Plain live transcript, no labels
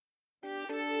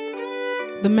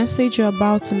The message you're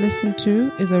about to listen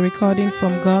to is a recording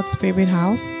from God's favorite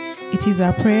house. It is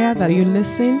our prayer that you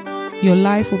listen, your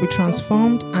life will be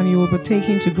transformed, and you will be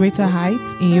taken to greater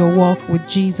heights in your walk with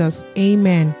Jesus.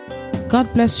 Amen.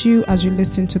 God bless you as you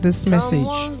listen to this message.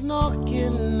 Someone's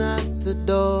knocking at the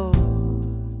door.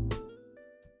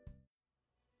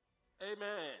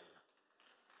 Amen.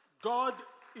 God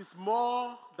is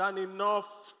more than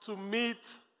enough to meet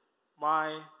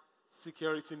my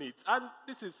security needs. And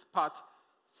this is part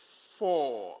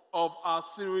 4 of our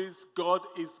series, God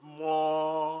is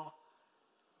more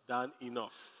than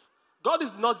enough. God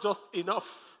is not just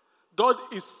enough. God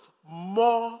is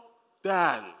more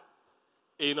than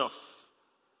enough.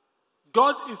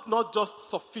 God is not just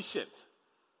sufficient.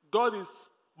 God is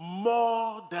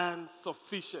more than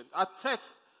sufficient. Our text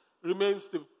remains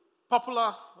the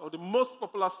most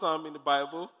popular psalm in the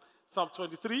Bible, Psalm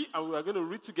 23, and we are going to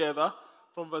read together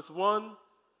from verse 1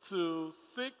 to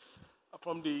 6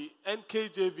 from the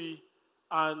NKJV,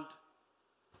 and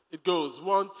it goes,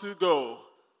 1, 2, go.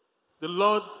 The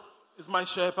Lord is my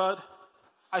shepherd,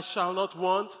 I shall not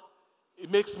want. It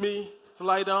makes me to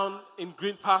lie down in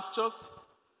green pastures.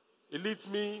 It leads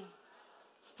me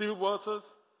still waters.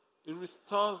 It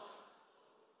restores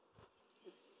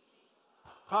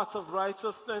paths of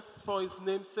righteousness for his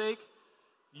name's sake.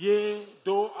 Yea,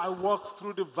 though I walk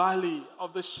through the valley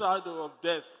of the shadow of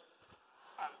death,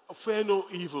 I fear no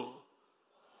evil.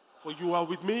 For you are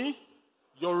with me,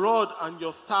 your rod and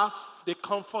your staff, they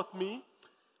comfort me.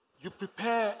 You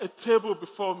prepare a table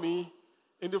before me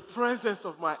in the presence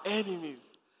of my enemies.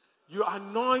 You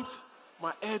anoint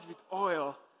my head with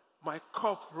oil, my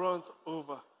cup runs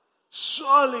over.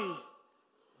 Surely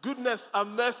goodness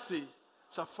and mercy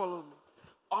shall follow me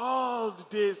all the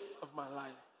days of my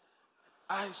life.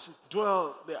 I shall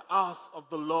dwell in the house of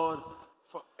the Lord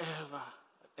forever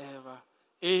and ever.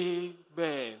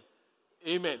 Amen.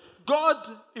 Amen. God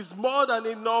is more than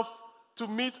enough to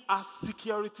meet our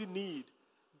security need.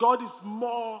 God is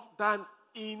more than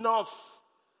enough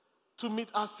to meet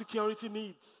our security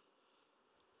needs.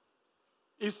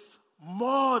 It's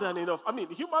more than enough. I mean,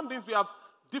 human beings, we have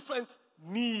different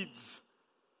needs,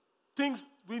 things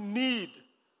we need.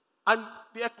 And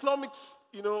the economics,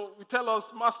 we tell us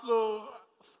Maslow's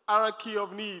hierarchy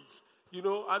of needs,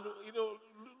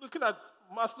 looking at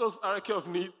Maslow's hierarchy of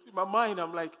needs, in my mind,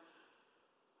 I'm like,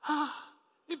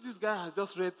 if this guy has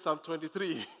just read Psalm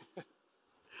 23,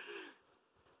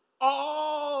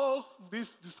 all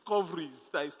these discoveries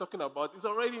that he's talking about is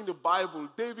already in the Bible.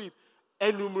 David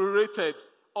enumerated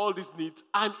all these needs,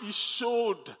 and he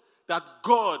showed that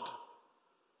God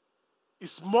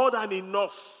is more than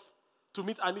enough to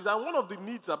meet our needs. And one of the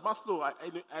needs that Maslow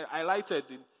highlighted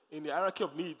in the hierarchy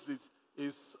of needs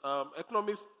is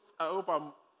economics. I hope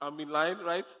I'm in line,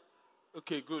 right?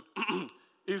 Okay, good.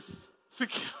 Is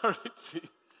security.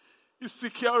 Is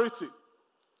security.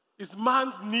 Is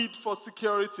man's need for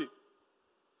security.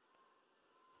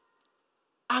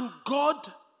 And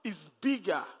God is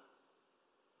bigger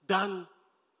than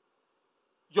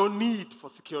your need for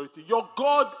security. Your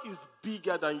God is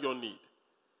bigger than your need.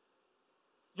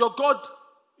 Your God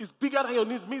is bigger than your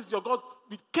needs means your God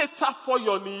will cater for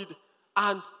your need,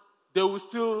 and there will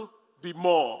still be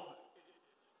more.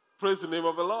 Praise the name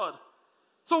of the Lord.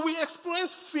 So we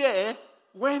experience fear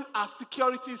when our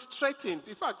security is threatened.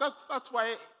 In fact, that's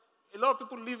why a lot of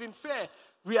people live in fear.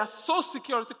 We are so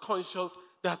security conscious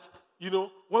that,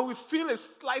 when we feel a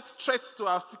slight threat to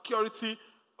our security,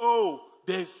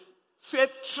 fear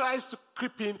tries to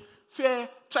creep in. Fear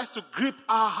tries to grip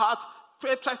our hearts.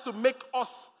 Fear tries to make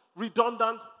us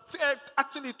redundant. Fear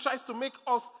actually tries to make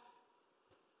us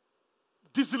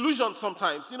disillusioned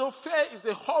sometimes. Fear is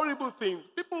a horrible thing.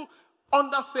 People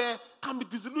under fear can be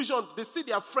disillusioned. They see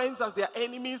their friends as their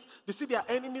enemies. They see their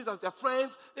enemies as their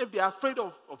friends. If they are afraid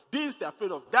of this, they're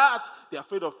afraid of that. They're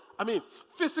afraid of,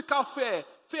 physical fear.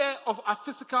 Fear of a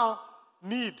physical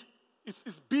need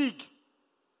is big.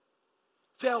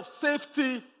 Fear of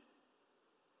safety.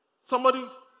 Somebody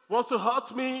wants to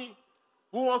hurt me.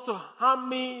 Who wants to harm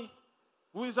me?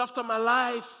 Who is after my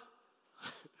life?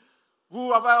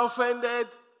 Who have I offended?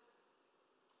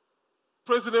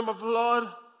 Praise the name of the Lord.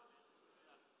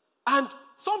 And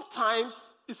sometimes,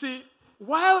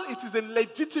 while it is a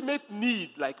legitimate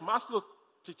need, like Maslow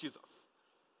teaches us,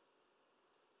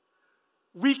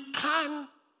 we can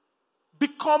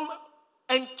become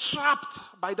entrapped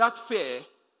by that fear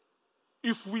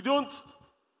if we don't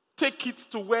take it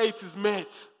to where it is met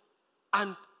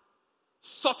and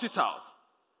sort it out.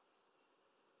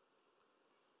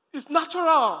 It's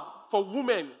natural for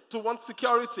women to want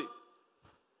security.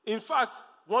 In fact,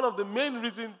 one of the main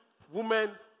reasons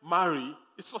women marry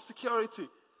is for security.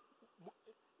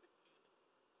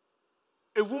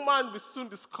 a woman will soon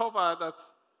discover that,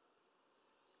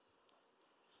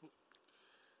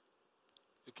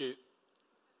 okay,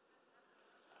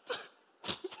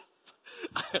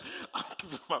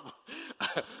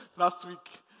 last week,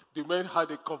 the men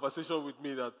had a conversation with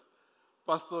me that,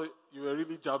 Pastor, you were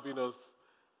really jabbing us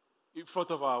in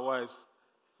front of our wives.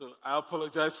 So I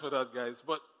apologize for that, guys.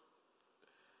 But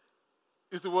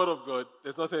it's the word of God.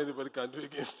 There's nothing anybody can do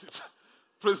against it.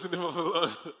 Praise the name of the Lord.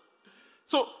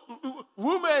 So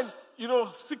women,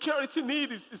 security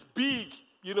need is big,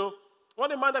 You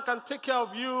want a man that can take care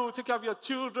of you, take care of your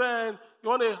children. You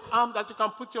want an arm that you can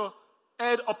put your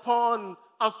head upon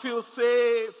and feel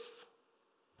safe.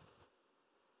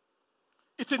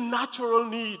 It's a natural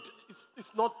need.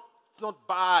 It's not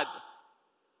bad.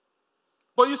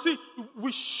 But you see,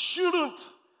 we shouldn't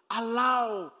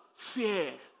allow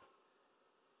fear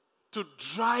to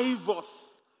drive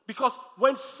us. Because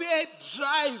when fear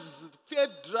is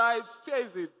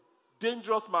a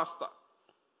dangerous master.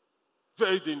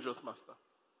 Very dangerous master.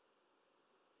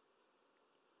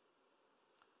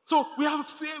 So we have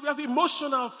fear, we have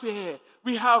emotional fear,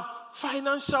 we have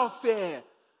financial fear.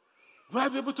 Will I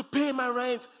be able to pay my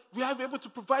rent? Will I be able to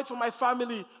provide for my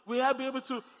family? We have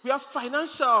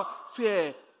financial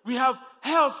fear. We have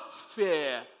health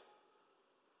fear.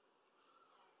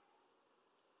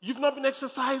 You've not been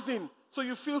exercising, so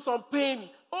you feel some pain.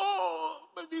 Oh,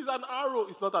 maybe it's an arrow.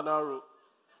 It's not an arrow.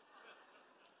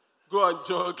 Go and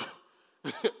jog.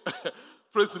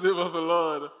 Praise the name of the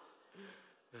Lord.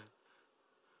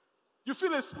 You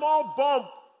feel a small bump.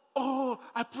 Oh,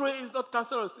 I pray it's not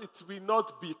cancerous. It will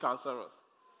not be cancerous.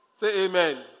 Say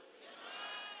amen. Amen.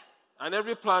 And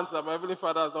every plant that my Heavenly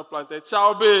Father has not planted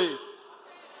shall be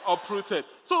uprooted.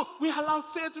 So we allow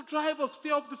fear to drive us,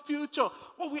 fear of the future.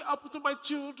 What will happen to my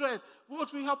children?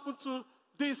 What will happen to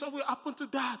this? What will happen to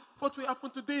that? What will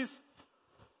happen to this?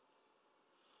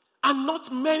 And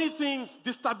not many things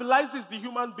destabilizes the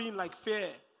human being like fear.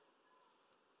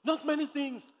 Not many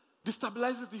things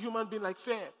destabilizes the human being like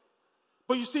fear.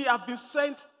 But you see, I've been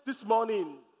sent this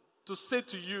morning to say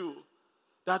to you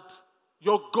that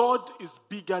your God is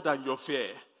bigger than your fear.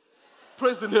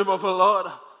 Praise the name of the Lord.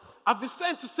 I've been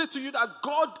sent to say to you that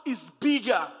God is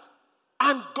bigger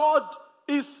and God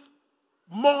is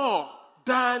more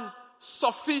than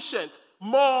sufficient,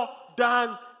 more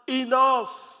than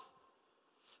enough.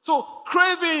 So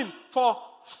craving for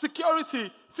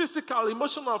security, physical,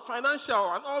 emotional,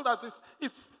 financial, and all that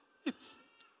it's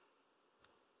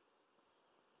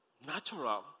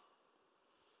natural.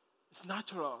 It's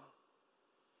natural.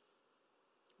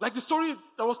 Like the story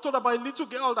that was told about a little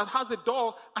girl that has a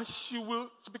doll and she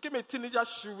became a teenager,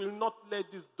 she will not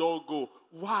let this doll go.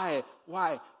 Why?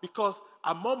 Because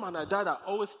her mom and her dad are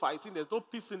always fighting. There's no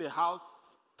peace in the house.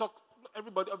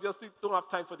 Everybody obviously don't have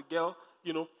time for the girl,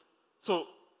 So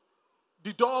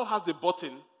the doll has a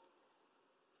button,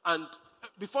 and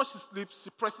before she sleeps, she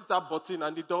presses that button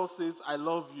and the doll says, I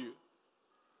love you.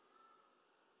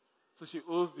 So she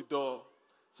holds the doll.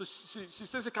 So she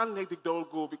says she can't let the doll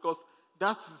go because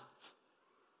that's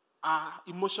her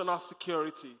emotional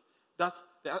security. That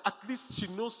at least she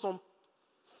knows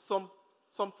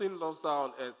something loves her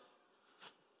on earth.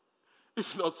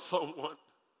 If not someone,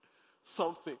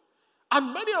 something.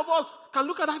 And many of us can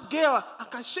look at that girl and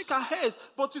can shake our head.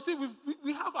 But you see,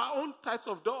 we have our own types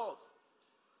of dolls.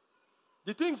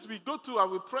 The things we go to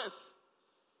and we press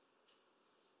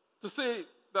to say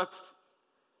that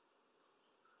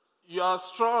you are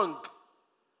strong,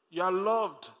 you are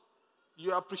loved,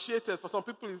 you are appreciated. For some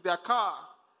people, it's their car.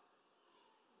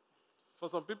 For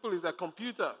some people, it's their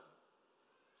computer.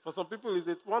 For some people,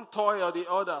 it's one toy or the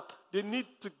other. They need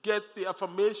to get the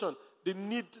affirmation. They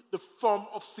need the form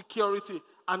of security.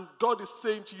 And God is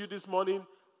saying to you this morning,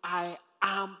 I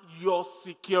am your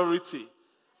security.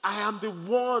 I am the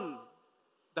one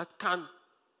that can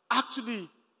actually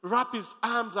wrap his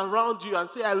arms around you and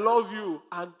say, I love you.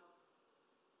 And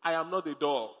I am not a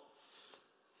doll.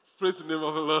 Praise the name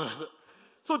of the Lord.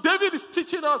 So David is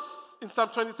teaching us in Psalm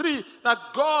 23 that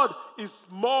God is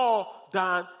more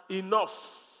than enough.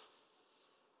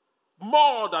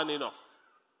 More than enough.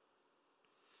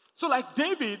 So like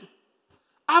David,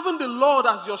 having the Lord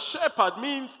as your shepherd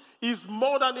means he's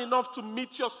more than enough to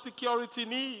meet your security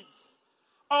needs.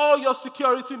 All your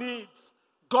security needs.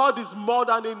 God is more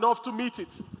than enough to meet it.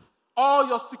 All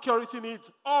your security needs.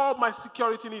 All my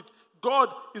security needs. God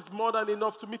is more than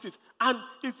enough to meet it. And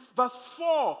it's verse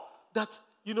 4 that,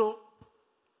 we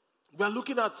are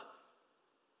looking at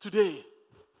today.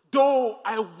 Though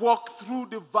I walk through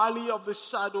the valley of the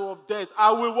shadow of death,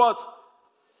 I will what?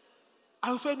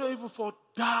 I will fear no evil, for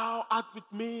thou art with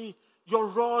me. Your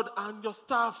rod and your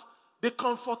staff, they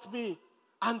comfort me.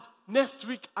 And next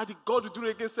week at the God will do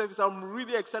it again service, I'm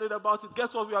really excited about it.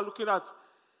 Guess what we are looking at?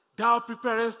 Thou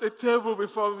preparest a table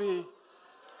before me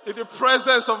in the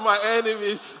presence of my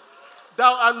enemies.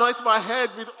 Thou anoint my head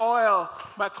with oil,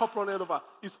 my cup runneth over.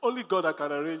 It's only God that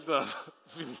can arrange that.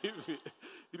 Believe me.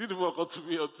 It didn't work out to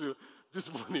me until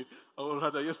this morning. Or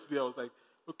rather, yesterday I was like,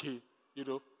 okay, you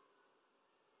know.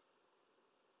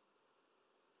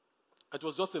 It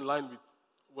was just in line with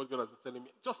what God has been telling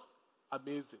me. Just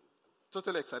amazing.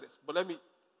 Totally excited. But let me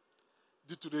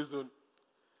do today's own.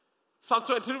 Psalm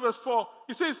 23 verse 4.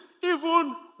 It says,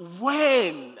 even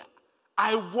when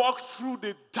I walk through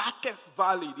the darkest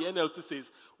valley, the NLT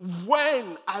says,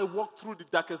 when I walk through the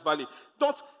darkest valley.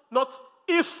 Not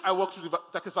if I walk through the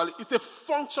darkest valley. It's a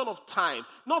function of time.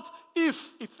 Not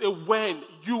if, it's a when.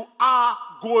 You are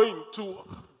going to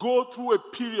go through a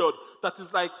period that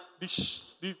is like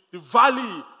the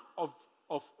valley of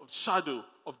shadow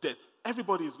of death.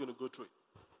 Everybody is going to go through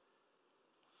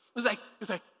it.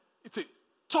 It's a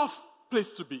tough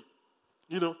place to be.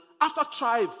 You know, after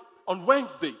Thrive on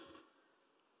Wednesday,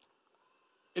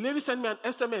 a lady sent me an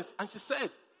SMS and she said,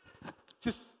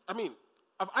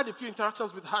 I've had a few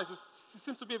interactions with her. She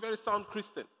seems to be a very sound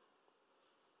Christian.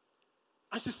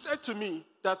 And she said to me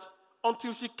that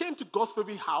until she came to God's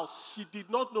Favorite House, she did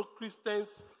not know Christians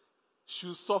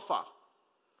should suffer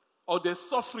or there's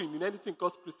suffering in anything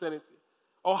called Christianity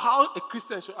or how a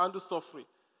Christian should handle suffering.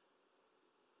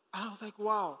 And I was like,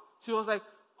 wow. She was like,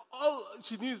 all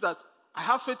she knew is that I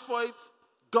have faith for it.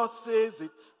 God says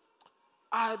it.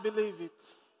 I believe it.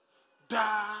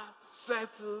 That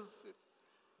settles it.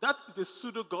 That is a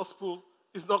pseudo-gospel.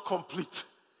 It's not complete.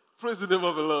 Praise the name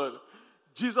of the Lord.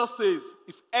 Jesus says,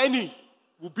 if any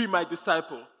will be my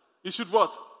disciple, he should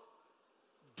what?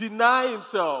 Deny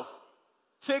himself,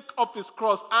 take up his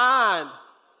cross, and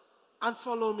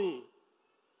follow me.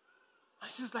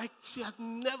 And she's like, she had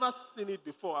never seen it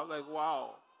before. I was like,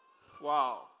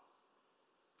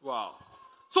 wow.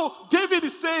 So David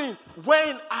is saying,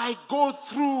 when I go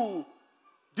through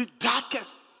the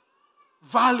darkest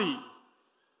valley,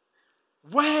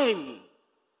 when?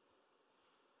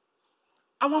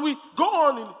 And when we go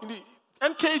on in the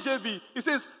NKJV, it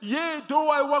says, yea, though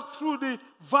I walk through the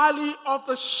valley of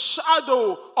the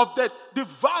shadow of death. The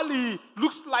valley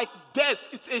looks like death.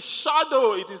 It's a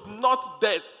shadow. It is not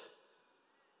death.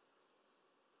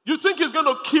 You think it's going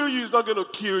to kill you, it's not going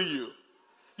to kill you.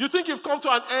 You think you've come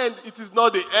to an end, it is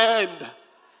not the end.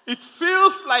 It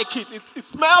feels like it. It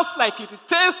smells like it. It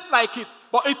tastes like it.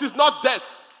 But it is not death.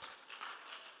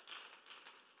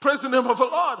 Praise the name of the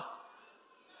Lord.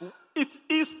 It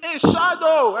is a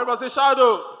shadow. Everybody say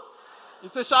shadow.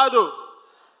 It's a shadow.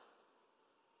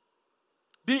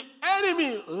 The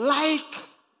enemy, like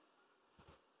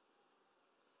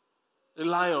a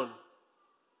lion,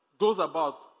 goes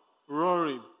about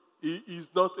roaring. He is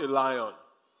not a lion.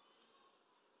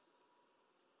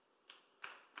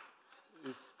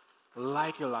 He's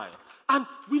like a lion. And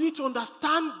we need to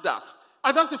understand that.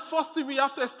 And that's the first thing we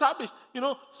have to establish. You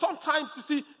know, sometimes you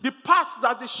see the path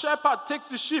that the shepherd takes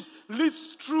the sheep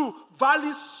leads through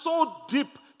valleys so deep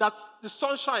that the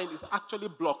sunshine is actually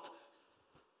blocked.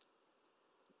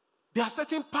 There are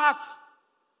certain paths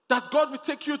that God will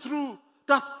take you through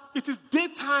that it is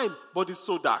daytime, but it's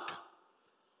so dark.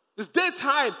 It's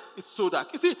daytime, it's so dark.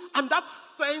 You see, and that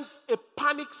sends a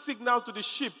panic signal to the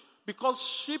sheep because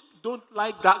sheep don't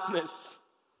like darkness.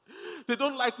 They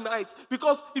don't like night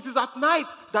because it is at night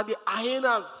that the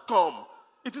hyenas come.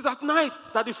 It is at night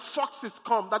that the foxes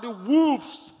come, that the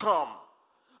wolves come.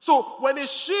 So when a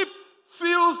sheep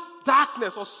feels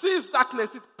darkness or sees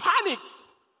darkness, it panics.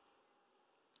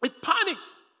 It panics.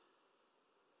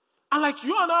 And like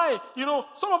you and I, you know,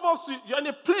 some of us, you're in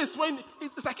a place when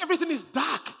it's like everything is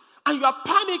dark and you are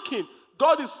panicking.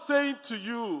 God is saying to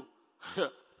you,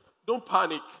 don't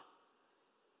panic.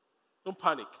 Don't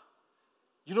panic.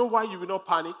 You know why you will not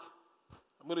panic?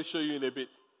 I'm going to show you in a bit.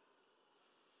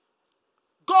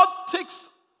 God takes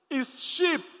his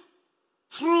sheep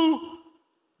through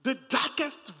the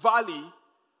darkest valley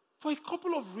for a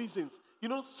couple of reasons. You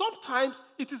know, sometimes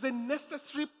it is a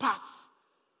necessary path.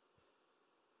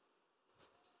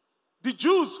 The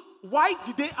Jews, why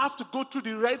did they have to go through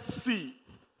the Red Sea?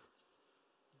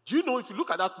 Do you know, if you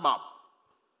look at that map,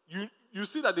 you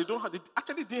see that they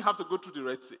actually didn't have to go through the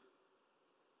Red Sea.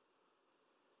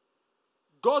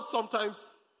 God sometimes,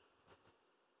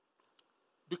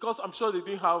 because I'm sure they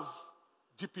didn't have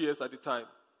GPS at the time,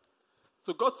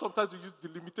 so God sometimes will use the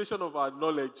limitation of our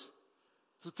knowledge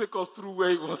to take us through where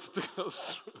he wants to take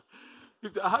us through.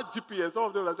 If they had GPS, some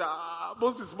of them would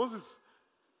say, Moses,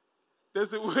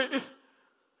 there's a way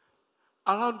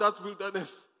around that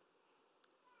wilderness.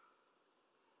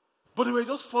 but they were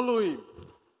just following.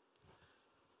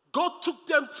 God took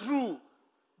them through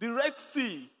the Red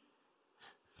Sea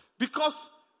because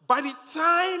by the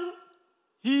time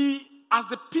he, as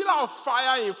the pillar of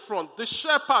fire in front, the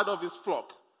shepherd of his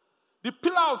flock, the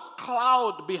pillar of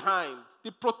cloud behind,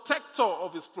 the protector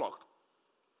of his flock,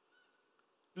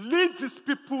 leads his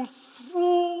people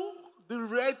through the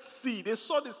Red Sea. They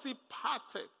saw the sea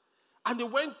parted and they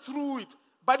went through it.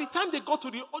 By the time they got to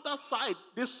the other side,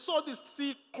 they saw the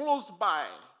sea close back.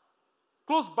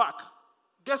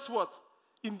 Guess what?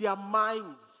 In their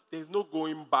minds, there is no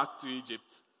going back to Egypt.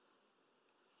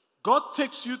 God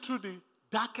takes you through the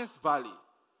darkest valley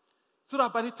so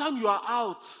that by the time you are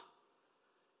out,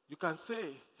 you can say,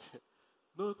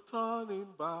 no turning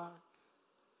back,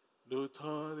 no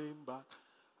turning back.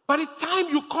 By the time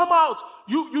you come out,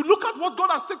 you look at what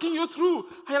God has taken you through,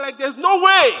 and you're like, there's no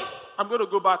way I'm going to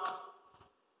go back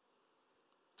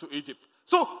to Egypt.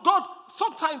 So God,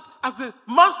 sometimes as a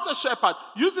master shepherd,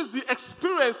 uses the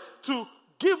experience to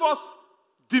give us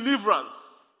deliverance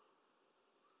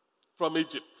from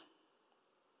Egypt.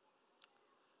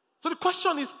 So the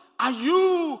question is, are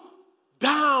you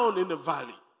down in the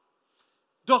valley?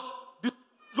 Does the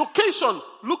location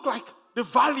look like the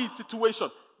valley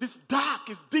situation? It's dark,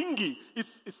 it's dingy,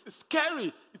 it's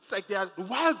scary. It's like there are the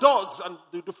wild dogs and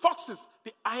the foxes,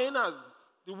 the hyenas,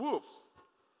 the wolves.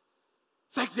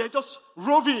 It's like they're just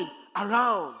roving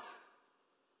around.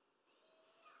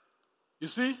 You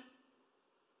see,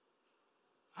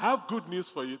 I have good news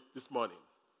for you this morning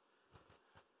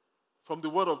from the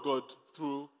word of God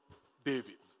through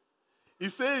David. He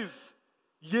says,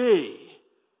 yea,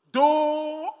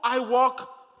 though I walk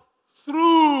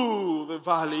through the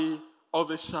valley of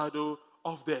the shadow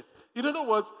of death. In other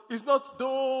words, it's not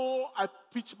though I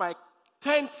pitch my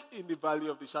tent in the valley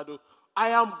of the shadow. I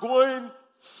am going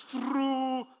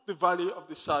through the valley of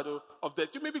the shadow of death.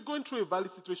 You may be going through a valley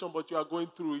situation, but you are going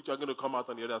through it. You are going to come out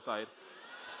on the other side.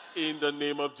 In the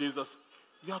name of Jesus.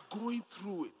 You are going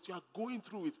through it. You are going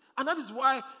through it. And that is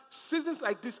why seasons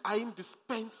like this are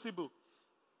indispensable.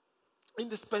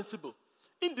 Indispensable.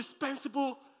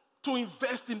 Indispensable to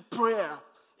invest in prayer.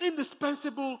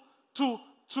 Indispensable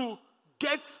to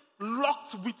get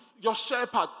locked with your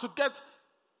shepherd, to get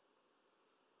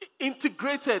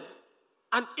integrated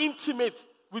and intimate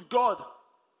with God.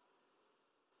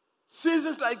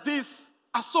 Seasons like this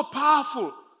are so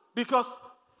powerful because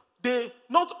they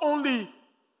not only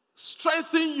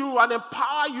strengthen you and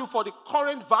empower you for the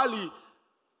current valley,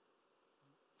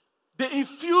 they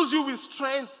infuse you with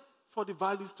strength for the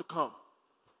valleys to come.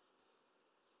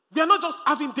 We are not just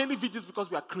having daily vigils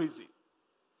because we are crazy.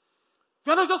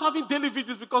 We are not just having daily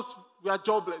vigils because we are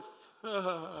jobless.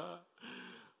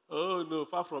 Oh no,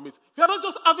 far from it. We are not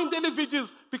just having daily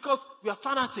vigils because we are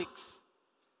fanatics.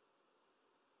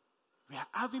 We are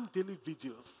having daily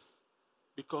vigils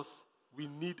because we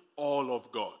need all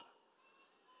of God.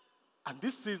 And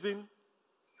this season,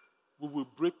 we will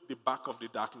break the back of the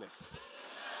darkness.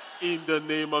 In the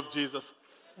name of Jesus.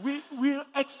 We will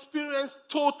experience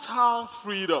total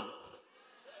freedom.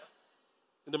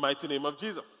 In the mighty name of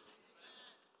Jesus.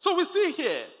 So we see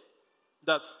here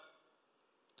that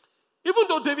even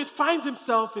though David finds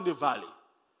himself in the valley,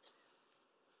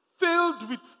 filled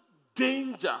with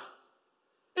danger,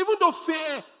 even though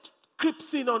fear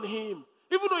creeps in on him,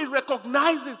 even though he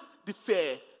recognizes the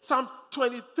fear, Psalm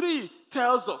 23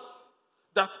 tells us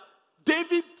that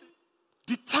David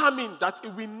determined that he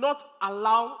will not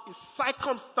allow his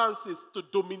circumstances to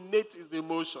dominate his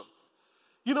emotions.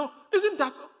 You know, isn't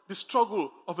that the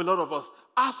struggle of a lot of us?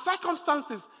 Our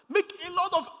circumstances make a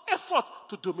lot of effort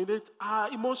to dominate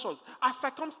our emotions. Our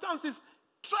circumstances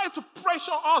try to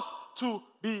pressure us to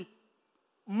be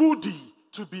moody,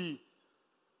 to be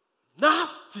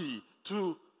nasty,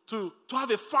 to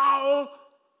have a foul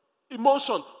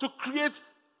emotion, to create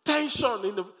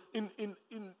tension in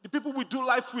the people we do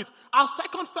life with. Our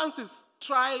circumstances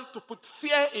try to put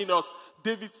fear in us.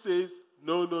 David says,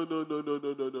 no.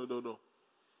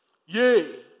 Yea,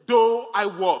 though I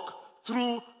walk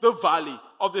through the valley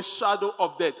of the shadow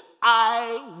of death,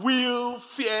 I will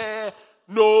fear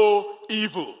no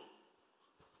evil.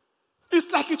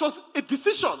 It's like it was a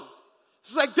decision.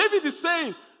 It's like David is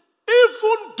saying,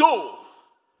 even though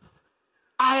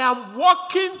I am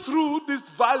walking through this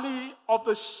valley of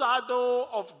the shadow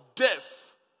of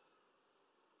death,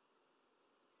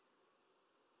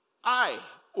 I,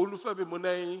 Olufemi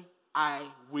Munei, I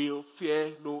will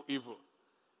fear no evil.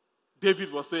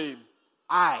 David was saying,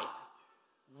 I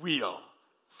will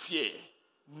fear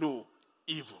no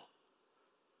evil.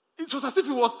 It was as if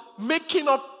he was making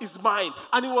up his mind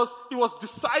and he was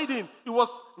deciding, he was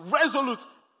resolute.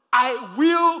 I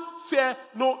will fear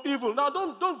no evil. Now,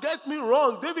 don't get me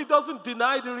wrong. David doesn't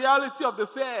deny the reality of the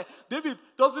fear. David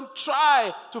doesn't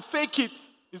try to fake it.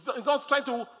 He's not trying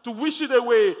to wish it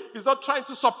away. He's not trying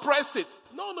to suppress it.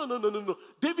 No.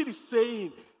 David is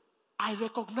saying, I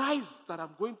recognize that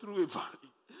I'm going through a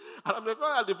valley. And I'm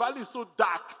recognizing that the valley is so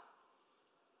dark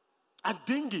and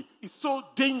dingy. It's so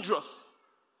dangerous.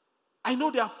 I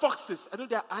know there are foxes. I know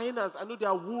there are hyenas. I know there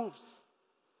are wolves.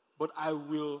 But I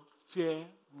will fear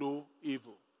no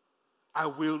evil. I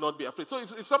will not be afraid. So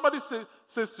if somebody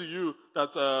says to you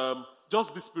that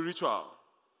just be spiritual,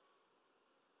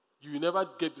 you will never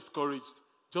get discouraged.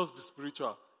 Just be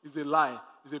spiritual. It's a lie.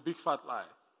 It's a big fat lie.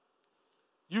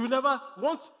 You will never,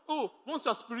 once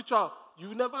you're spiritual, you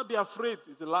will never be afraid.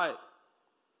 It's a lie.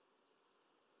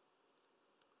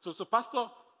 So Pastor,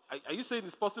 are you saying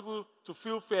it's possible to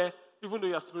feel fear even though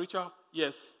you're spiritual?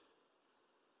 Yes.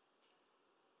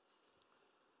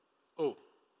 Oh.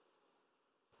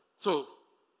 So,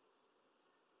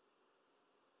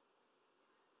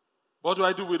 what do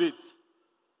I do with it?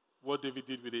 What David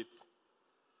did with it.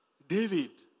 David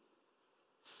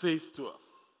says to us,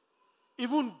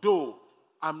 even though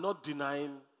I'm not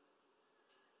denying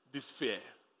this fear,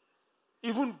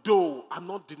 even though I'm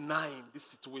not denying this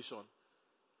situation,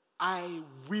 I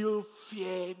will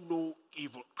fear no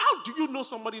evil. How do you know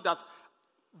somebody that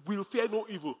will fear no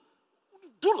evil?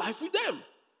 Do life with them.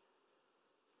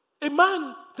 A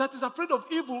man that is afraid of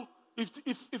evil,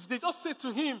 if they just say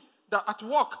to him that at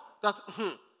work that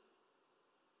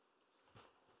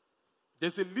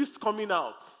there's a list coming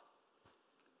out,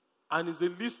 and it's a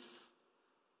list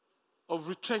of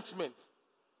retrenchment.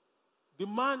 The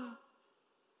man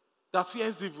that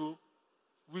fears evil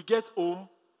will get home.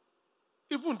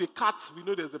 Even the cat, we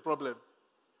know there's a problem.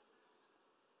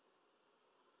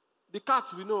 The cat,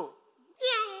 we know.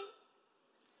 Meow.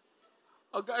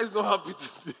 Our guy is not happy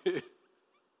today.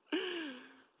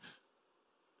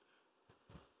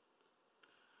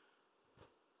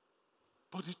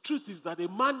 But the truth is that a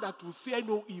man that will fear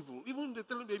no evil, even they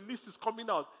tell him the list is coming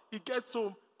out, he gets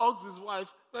home, hugs his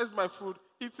wife, where's my food,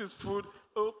 eats his food,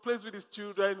 plays with his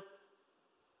children,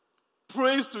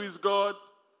 prays to his God,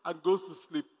 and goes to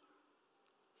sleep.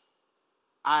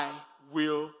 I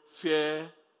will fear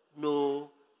no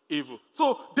evil.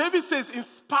 So David says, in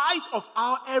spite of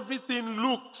how everything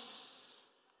looks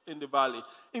in the valley,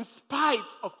 in spite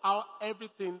of how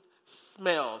everything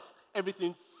smells,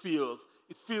 everything feels,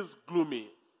 it feels gloomy,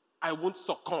 I won't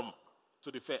succumb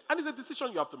to the fear. And it's a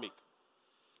decision you have to make.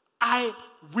 I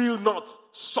will not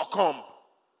succumb.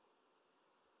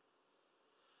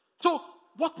 So,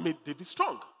 what made David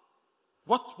strong?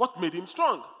 What made him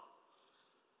strong?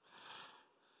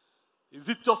 Is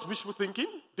it just wishful thinking?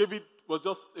 David was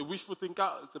just a wishful thinker.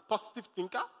 It's a positive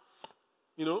thinker.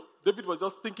 David was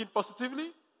just thinking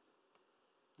positively.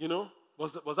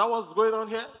 Was that what's going on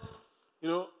here?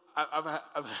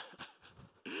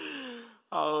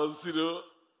 I was,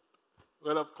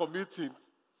 when I'm commuting,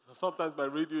 sometimes my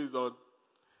radio is on,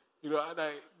 and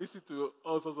I listen to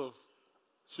all sorts of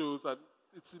shows, and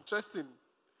it's interesting.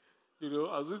 I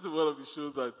was listening to one of the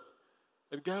shows, and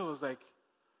the guy was like,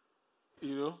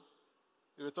 they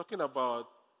were talking about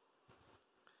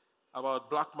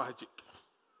black magic.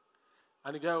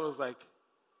 And the guy was like,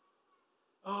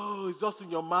 oh, it's just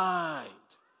in your mind.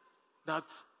 That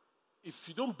if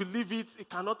you don't believe it, it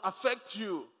cannot affect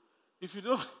you. If you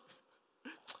don't...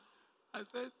 I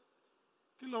said,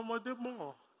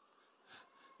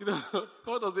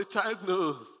 what does a child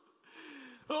knows?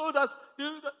 Oh,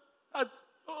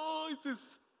 it is...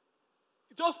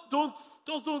 Just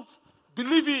don't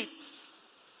believe it.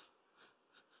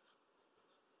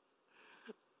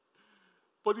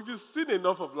 But if you've seen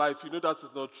enough of life, you know that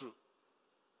is not true.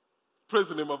 Praise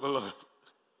the name of the Lord.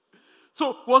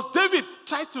 So was David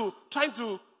trying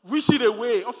to wish it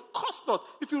away? Of course not.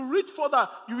 If you read further,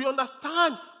 you will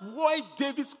understand where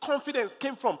David's confidence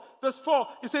came from. Verse 4,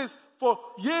 it says, for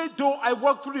yea, though I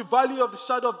walk through the valley of the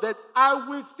shadow of death, I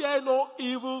will fear no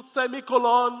evil,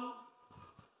 semicolon.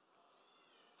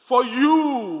 For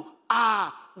you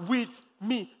are with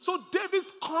me. So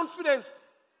David's confidence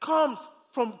comes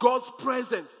from God's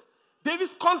presence.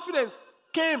 David's confidence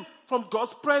came from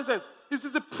God's presence. This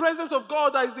is the presence of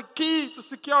God that is the key to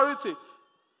security.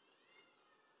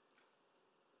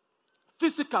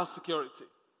 Physical security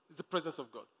is the presence of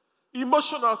God.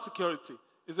 Emotional security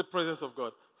is the presence of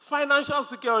God. Financial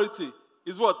security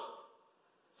is what?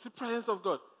 It's the presence of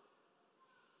God.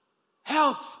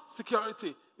 Health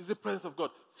security is the presence of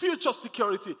God. Future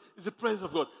security is the presence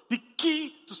of God. The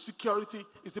key to security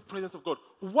is the presence of God.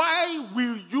 Why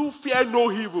will you fear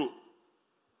no evil?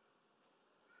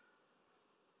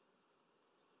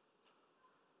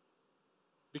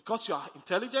 because you are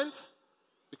intelligent,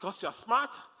 because you are smart,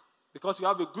 because you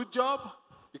have a good job,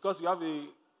 because you have an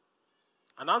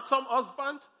handsome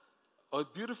husband or a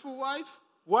beautiful wife,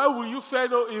 why will you fear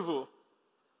no evil?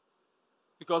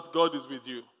 Because God is with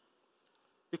you.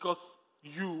 Because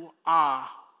you are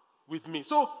with me.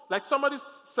 So, like somebody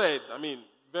said,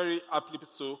 very aptly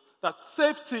so, that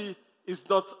safety is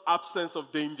not absence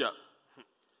of danger.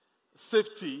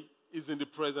 Safety is in the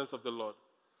presence of the Lord.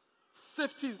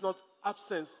 Safety is not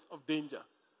absence of danger.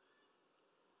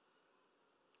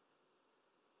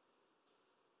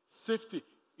 Safety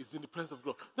is in the presence of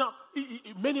God. Now,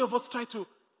 many of us try to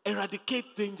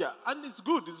eradicate danger, and it's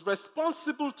good. It's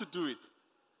responsible to do it.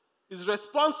 It's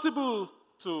responsible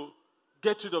to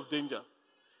get rid of danger.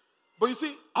 But you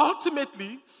see,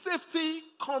 ultimately, safety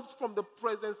comes from the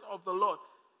presence of the Lord.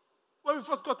 When we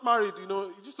first got married, it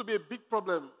used to be a big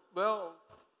problem. Well,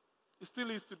 it still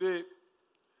is today,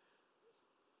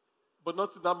 but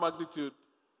not in that magnitude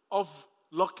of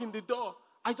locking the door.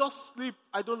 I just sleep.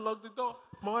 I don't lock the door.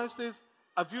 My wife says,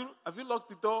 have you locked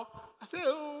the door? I say,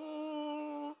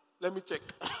 oh, let me check.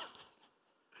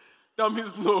 That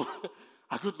means no.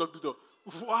 I could lock the door.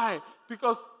 Why?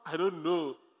 Because I don't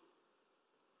know.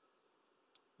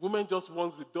 Women just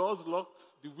want the doors locked,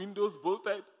 the windows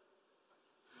bolted.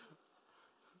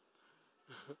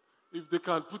 If they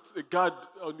can put a guard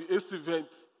on the AC vent,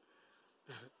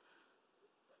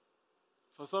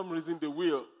 for some reason they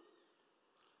will.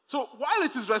 So while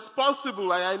it is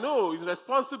responsible, and I know it's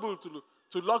responsible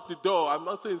to lock the door, I'm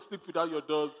not saying sleep without your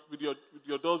doors, with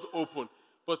your doors open,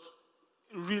 but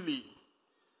really,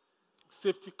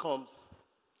 safety comes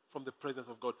from the presence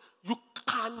of God. You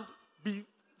can be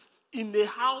in a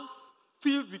house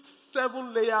filled with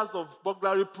 7 layers of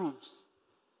burglary proofs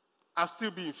and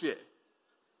still be in fear.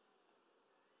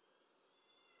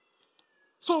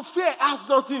 So fear has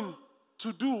nothing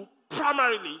to do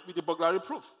primarily with the burglary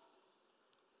proof.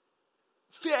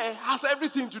 Fear has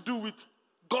everything to do with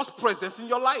God's presence in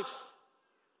your life.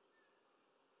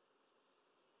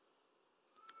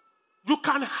 You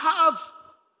can have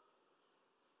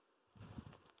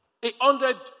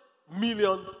 $100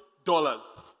 million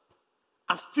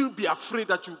and still be afraid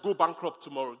that you go bankrupt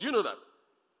tomorrow. Do you know that?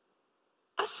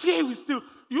 And fear will still,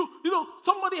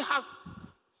 somebody has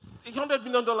 $100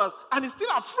 million and is still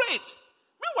afraid.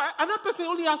 Meanwhile, another person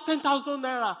only has 10,000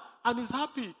 naira and is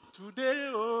happy.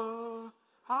 Today,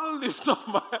 I'll lift up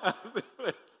my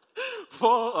eyes,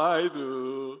 for I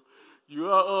know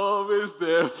you are always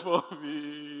there for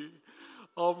me.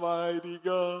 Almighty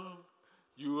God,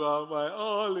 you are my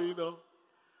all in all.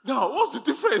 Now, what's the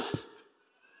difference?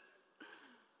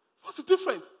 What's the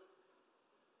difference?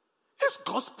 It's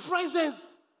God's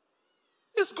presence.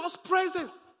 It's God's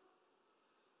presence.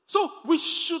 So we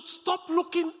should stop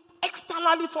looking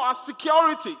externally for our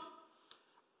security.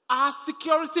 Our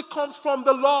security comes from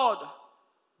the Lord,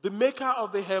 the maker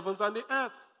of the heavens and the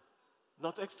earth.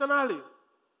 Not externally.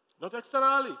 Not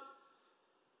externally.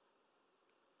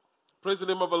 Praise the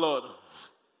name of the Lord.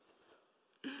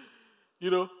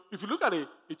 If you look at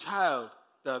a child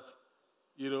that,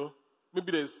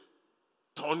 maybe there's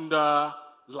thunder,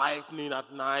 lightning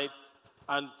at night,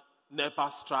 and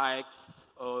NEPA strikes,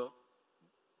 or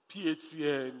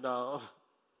PHCN now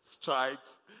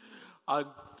strikes, and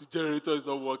the generator is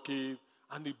not working,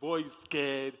 and the boy is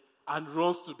scared and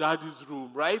runs to daddy's room,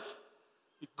 right?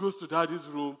 He goes to daddy's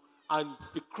room, and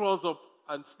he crawls up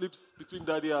and sleeps between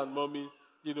daddy and mommy,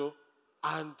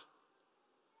 and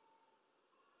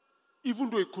even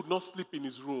though he could not sleep in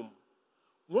his room,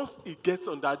 once he gets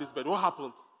on daddy's bed, what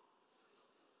happens?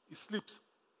 He sleeps.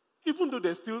 Even though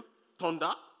there's still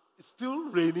thunder, it's still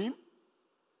raining,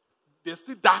 there's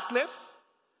still darkness,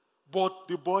 but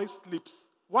the boy sleeps.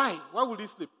 Why? Why would he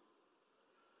sleep?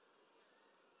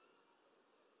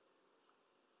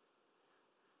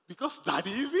 Because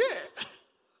daddy is here.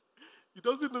 He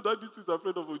doesn't know that this is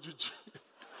afraid of Ojuju.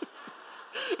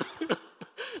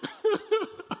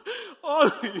 All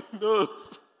he knows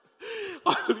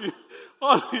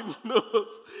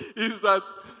is that,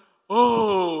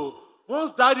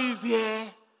 once daddy is here,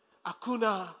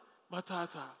 Hakuna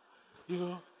Matata,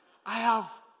 I have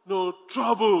no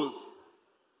troubles.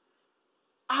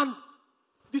 And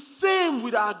the same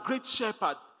with our great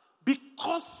shepherd.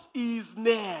 Because he is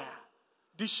near,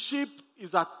 the sheep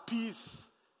is at peace.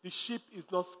 The sheep is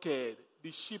not scared.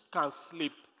 The sheep can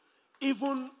sleep.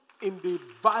 Even in the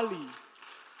valley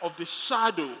of the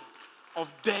shadow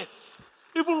of death,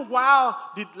 even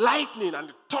while the lightning and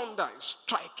the thunder is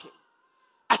striking,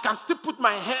 I can still put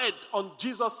my head on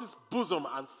Jesus' bosom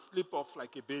and sleep off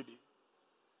like a baby.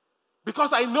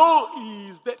 Because I know he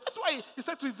is there. That's why he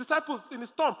said to his disciples in the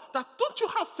storm that, don't you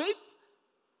have faith?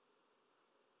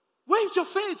 Where is your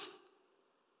faith?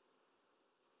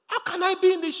 How can I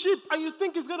be in the ship and you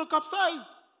think it's going to capsize?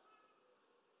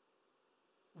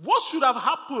 What should have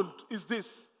happened is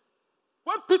this.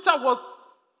 When Peter was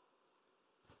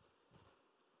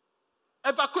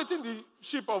evacuating the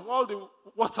ship of all the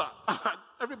water,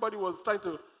 everybody was trying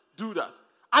to do that.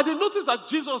 And they noticed that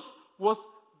Jesus was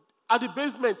at the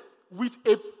basement with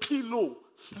a pillow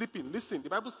sleeping. Listen, the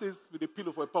Bible says with a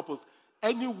pillow for a purpose.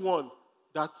 Anyone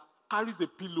that carries a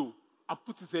pillow and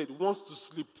puts his head wants to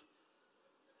sleep.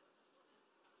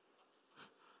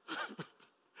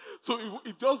 So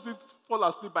he just didn't fall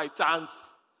asleep by chance.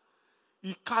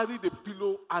 He carried a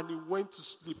pillow and he went to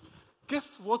sleep.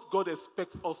 Guess what God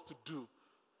expects us to do?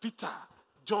 Peter,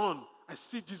 John, I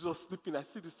see Jesus sleeping. I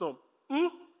see the sun.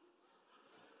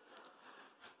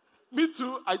 Me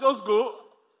too. I just go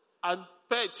and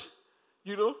perch.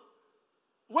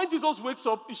 When Jesus wakes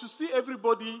up, you should see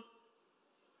everybody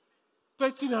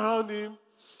perching around him,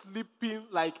 sleeping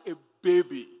like a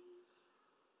baby.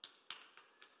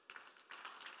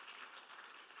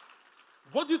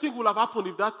 What do you think would have happened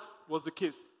if that was the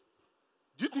case?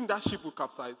 Do you think that ship would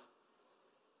capsize?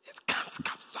 It can't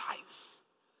capsize.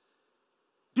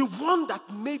 The one that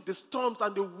made the storms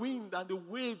and the wind and the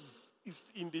waves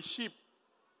is in the ship.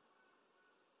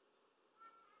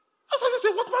 That's why they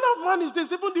say, what manner of man is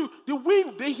this? Even the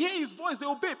wind, they hear his voice, they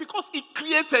obey, because he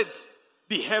created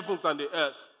the heavens and the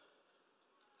earth.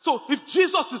 So if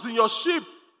Jesus is in your ship,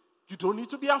 you don't need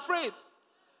to be afraid.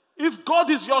 If God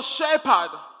is your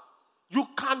shepherd, you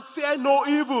can fear no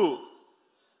evil.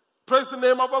 Praise the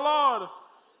name of the Lord.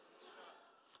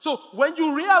 So when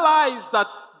you realize that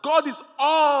God is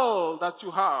all that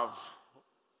you have,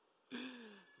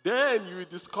 then you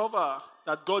discover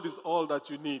that God is all that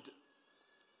you need.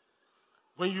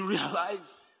 When you realize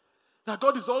that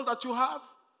God is all that you have.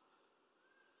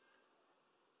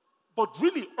 But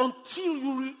really, until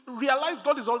you realize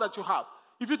God is all that you have,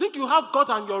 if you think you have God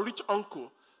and your rich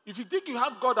uncle, if you think you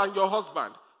have God and your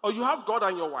husband, or you have God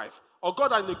and your wife, or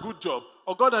God and a good job,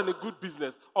 or God and a good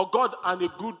business, or God and a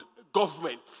good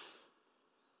government,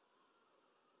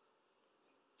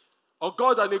 or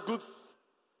God and a good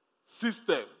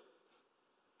system,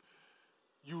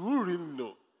 you will really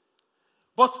know.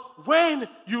 But when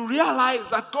you realize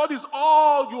that God is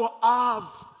all you have,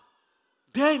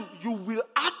 then you will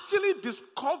actually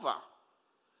discover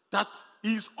that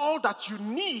He is all that you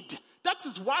need. That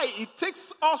is why it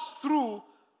takes us through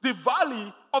the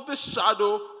valley of the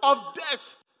shadow of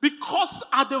death. Because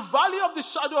at the valley of the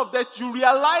shadow of death, you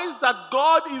realize that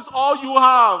God is all you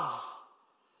have.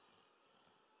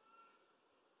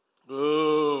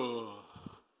 Oh.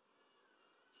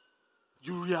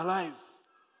 You realize.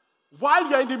 While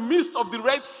you are in the midst of the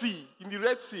Red Sea,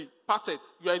 parted,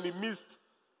 you are in the midst,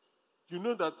 you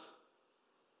know that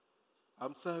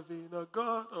I'm serving a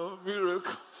God of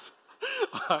miracles.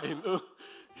 I know.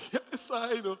 Yes,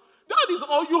 I know. That is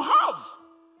all you have.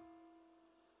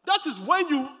 That is when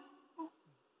you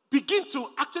begin to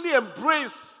actually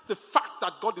embrace the fact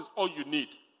that God is all you need.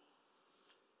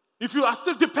 If you are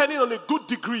still depending on a good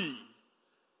degree,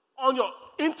 on your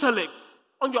intellect,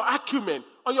 on your acumen,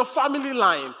 on your family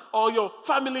line, or your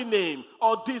family name,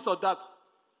 or this or that,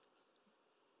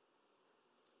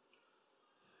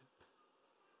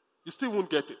 you still won't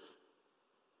get it.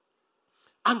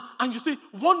 And you see,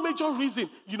 one major reason,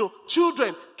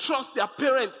 children trust their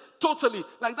parents totally.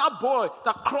 Like that boy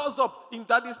that crawls up in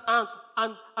daddy's arms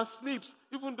and sleeps.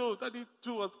 Even though daddy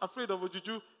too was afraid of a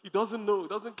juju, he doesn't know, he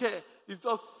doesn't care. He's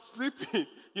just sleeping,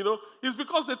 It's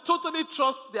because they totally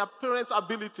trust their parents'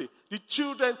 ability. The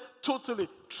children totally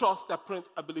trust their parents'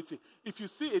 ability. If you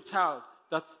see a child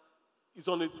that is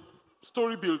on a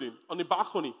story building, on a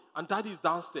balcony, and daddy is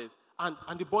downstairs, and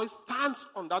the boy stands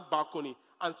on that balcony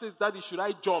and says, "Daddy, should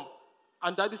I jump?"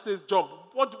 And daddy says, "Jump."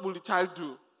 What will the child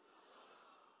do?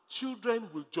 Children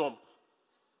will jump.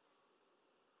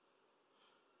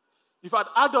 If an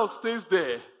adult stays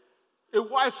there, a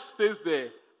wife stays there,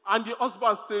 and the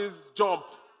husband stays, jump.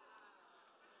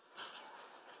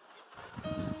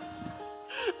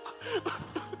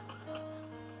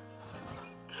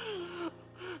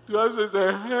 The wife says,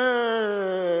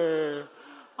 "Hey,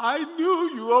 I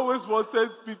knew you always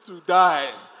wanted me to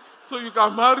die, so you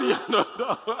can marry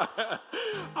another.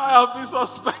 I have been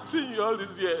suspecting you all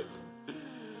these years.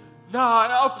 Now I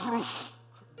have proof."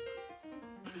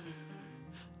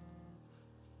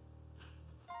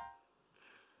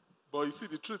 But you see,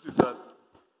 the truth is that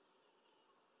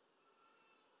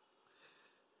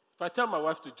if I tell my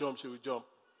wife to jump, she will jump.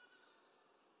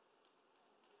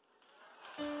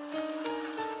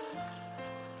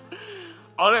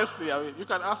 Honestly, you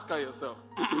can ask her yourself.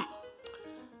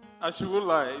 And she won't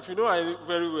lie. If you know her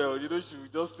very well, she will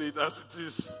just say it as it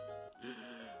is.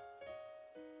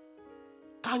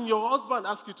 Can your husband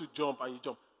ask you to jump and you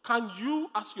jump? Can you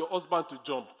ask your husband to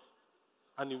jump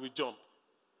and he will jump?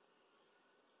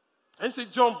 And say,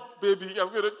 jump, baby, I'm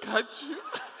going to catch you.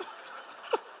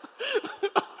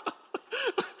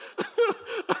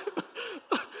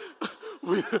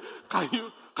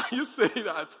 Can you say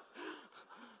that?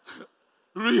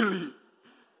 Really?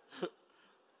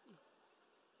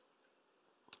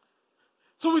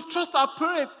 So we trust our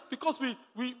parents because we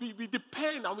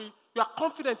depend and we are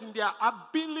confident in their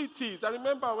abilities. I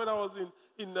remember when I was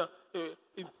in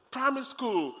primary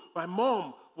school, my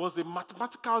mom was a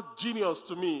mathematical genius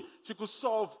to me. She could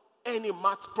solve any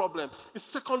math problem. In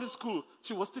secondary school,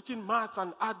 she was teaching maths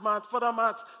and add maths, further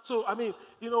maths. So, and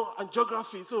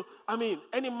geography. So,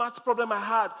 any math problem I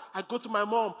had, I go to my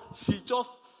mom. She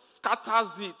just scatters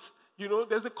it.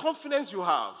 There's a confidence you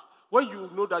have when you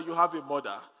know that you have a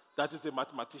mother that is a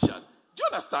mathematician. Do you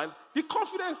understand? The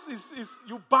confidence is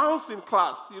you bounce in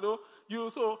class,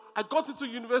 So I got into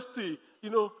university,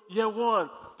 year 1,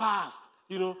 passed.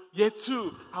 Year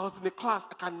 2, I was in a class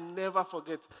I can never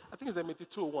forget. I think it's MAT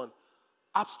 201.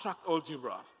 Abstract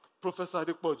algebra. Professor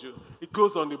Adepoju. It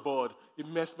goes on the board. It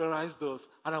mesmerized us.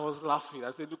 And I was laughing.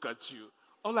 I said, look at you.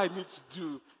 All I need to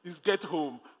do is get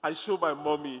home and show my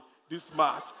mommy this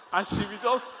math. And she will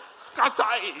just scatter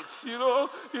it,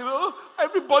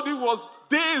 Everybody was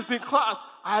dazed in class.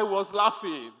 I was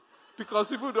laughing.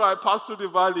 Because even though I passed through the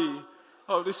valley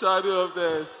of the shadow of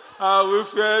death, I will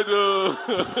fear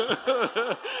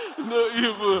no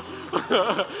evil.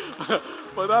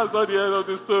 But that's not the end of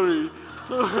the story.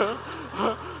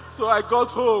 So I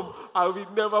got home. I will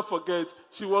never forget.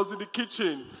 She was in the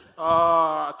kitchen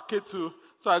at K2.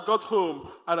 So I got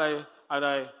home and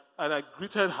I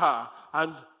greeted her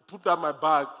and put down my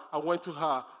bag. I went to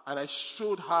her and I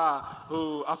showed her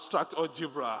abstract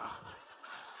algebra.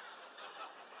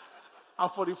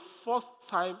 And for the first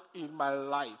time in my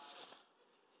life,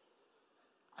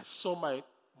 I saw my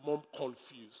mom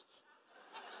confused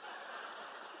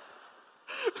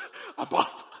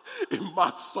about a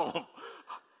math sum.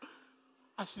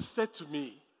 And she said to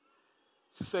me,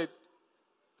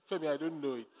 Femi, I don't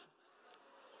know it.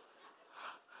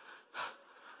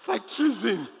 It's like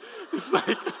treason. It's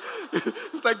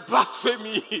like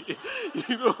blasphemy.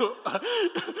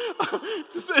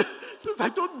 She said, I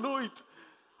don't know it.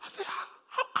 I said,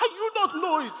 how can you not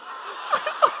know it?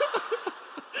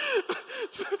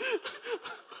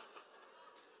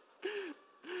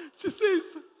 She says,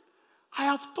 I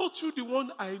have taught you the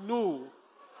one I know.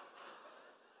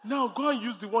 Now go and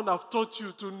use the one I've taught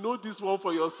you to know this one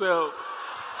for yourself.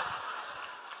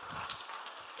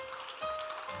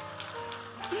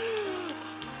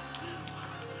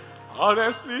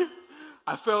 Honestly,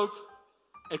 I felt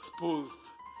exposed.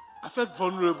 I felt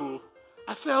vulnerable.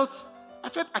 I felt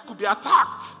I could be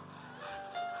attacked.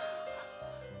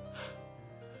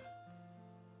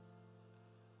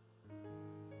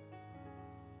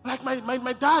 Like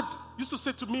my dad used to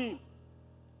say to me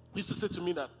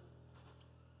that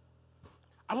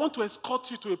I want to escort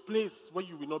you to a place where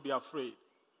you will not be afraid.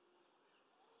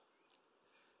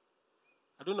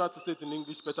 I don't know how to say it in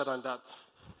English better than that.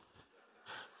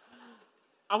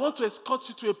 I want to escort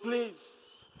you to a place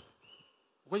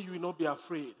where you will not be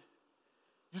afraid.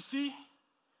 You see,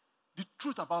 the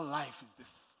truth about life is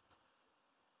this.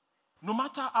 No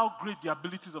matter how great the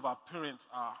abilities of our parents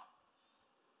are,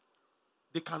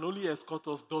 they can only escort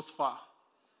us thus far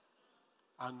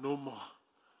and no more.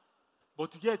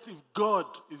 But yet, if God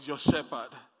is your shepherd,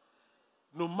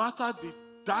 no matter the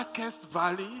darkest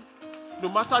valley, no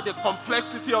matter the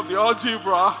complexity of the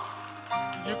algebra,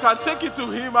 you can take it to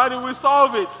him and he will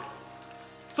solve it.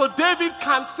 So David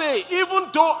can say, even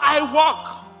though I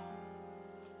walk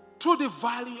through the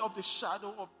valley of the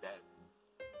shadow of death,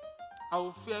 I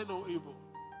will fear no evil.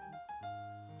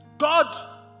 God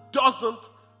doesn't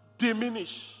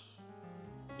diminish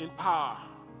in power.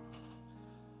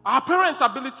 Our parents'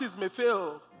 abilities may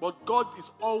fail, but God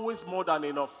is always more than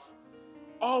enough.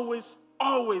 Always,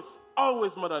 always,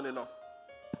 always more than enough.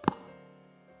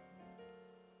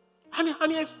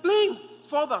 And he explains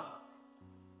further.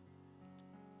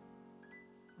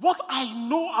 What I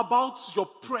know about your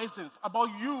presence, about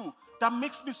you, that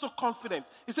makes me so confident.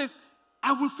 He says,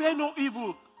 I will fear no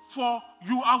evil, for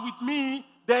you are with me.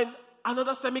 Then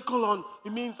another semicolon,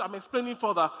 it means I'm explaining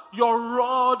further. Your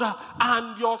rod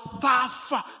and your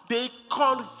staff, they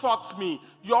comfort me.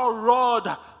 Your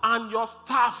rod and your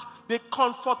staff, they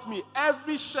comfort me.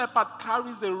 Every shepherd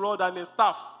carries a rod and a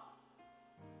staff.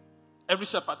 Every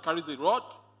shepherd carries a rod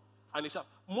and a staff.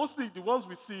 Mostly the ones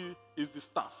we see is the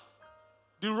staff.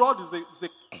 The rod is the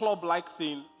club-like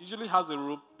thing. Usually has a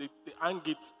rope. They hang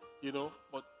it,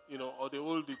 but or they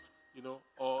hold it,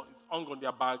 or it's hung on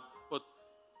their bag. But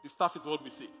the staff is what we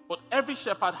say. But every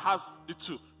shepherd has the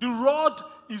two. The rod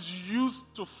is used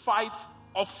to fight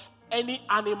off any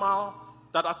animal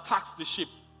that attacks the sheep.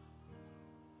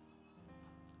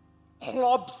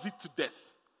 Clubs it to death.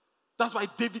 That's why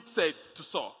David said to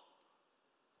Saul,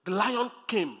 the lion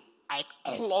came, I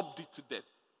clubbed it to death.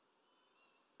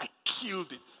 I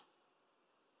killed it.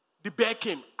 The bear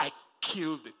came, I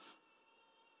killed it.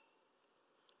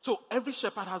 So every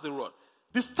shepherd has a rod.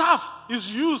 The staff is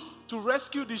used to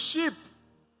rescue the sheep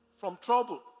from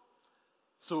trouble.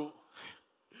 So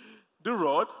the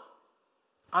rod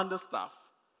and the staff,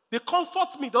 they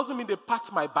comfort me. Doesn't mean they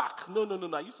pat my back. No.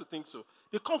 I used to think so.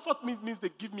 They comfort me means they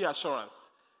give me assurance.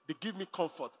 They give me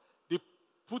comfort. They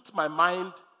put my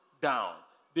mind down.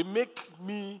 They make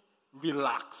me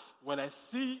relax. When I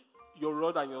see your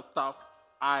rod and your staff,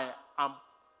 I am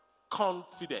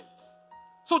confident.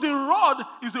 So the rod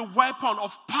is a weapon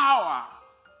of power.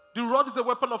 The rod is a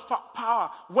weapon of power.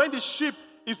 When the sheep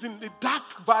is in the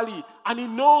dark valley and he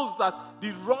knows that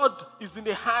the rod is in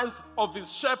the hands of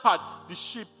his shepherd, the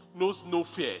sheep knows no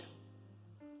fear.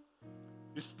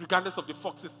 Regardless of the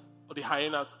foxes or the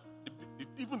hyenas,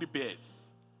 even the bears.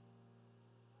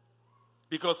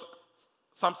 Because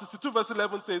Psalm 62 verse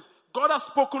 11 says, God has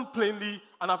spoken plainly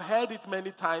and I've heard it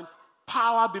many times.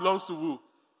 Power belongs to who?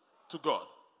 To God.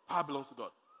 Power belongs to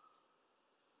God.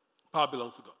 Power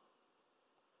belongs to God.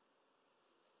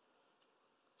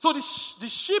 So the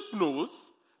sheep knows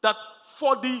that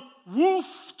for the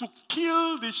wolf to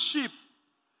kill the sheep,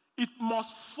 it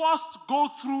must first go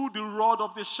through the rod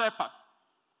of the shepherd.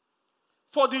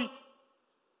 For the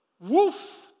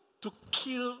wolf to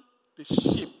kill the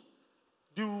sheep,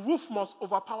 the wolf must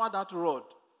overpower that rod.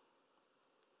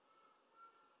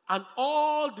 And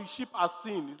all the sheep are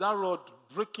seen is that rod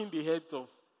breaking the heads of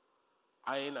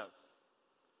hyenas.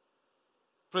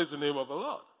 Praise the name of the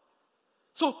Lord.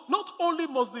 So not only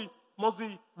must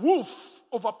the wolf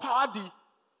overpower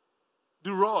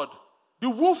the rod, the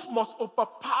wolf must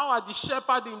overpower the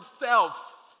shepherd himself.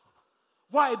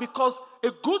 Why? Because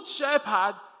a good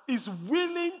shepherd is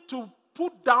willing to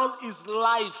put down his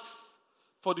life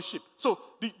for the sheep. So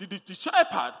the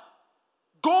shepherd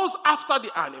goes after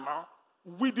the animal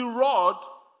with the rod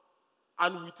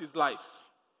and with his life.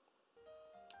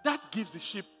 That gives the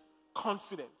sheep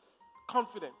confidence.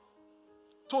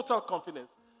 Total confidence.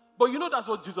 But that's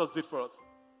what Jesus did for us.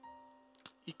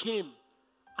 He came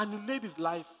and he laid his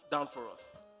life down for us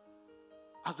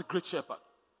as a great shepherd.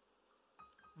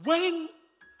 When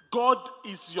God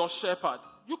is your shepherd,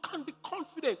 you can be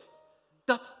confident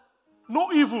that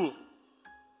no evil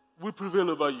will prevail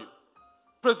over you.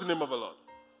 Praise the name of the Lord.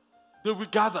 They will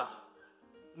gather,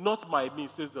 not by me,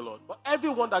 says the Lord. But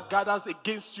everyone that gathers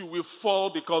against you will fall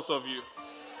because of you.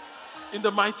 In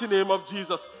the mighty name of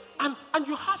Jesus. And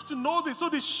you have to know this. So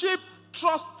the sheep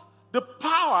trust the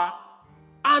power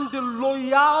and the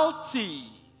loyalty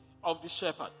of the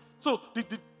shepherd. So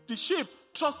the sheep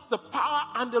trusts the power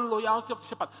and the loyalty of the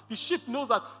shepherd. The sheep knows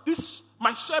that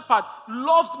my shepherd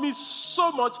loves me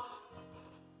so much.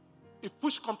 If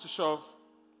push comes to shove,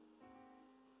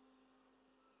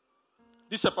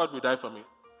 this shepherd will die for me.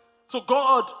 So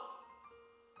God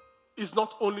is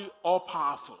not only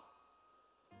all-powerful.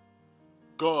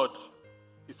 God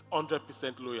is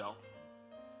 100% loyal.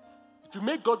 If you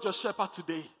make God your shepherd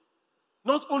today,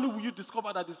 not only will you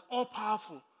discover that he's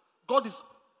all-powerful, God is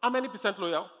how many percent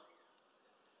loyal?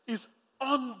 He's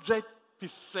 100%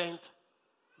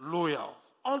 loyal.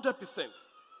 100%.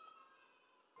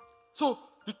 So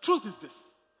the truth is this.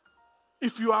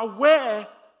 If you are where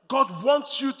God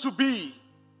wants you to be,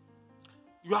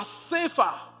 you are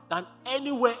safer than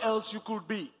anywhere else you could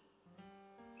be.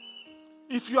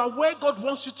 If you are where God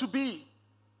wants you to be,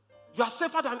 you are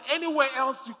safer than anywhere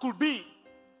else you could be.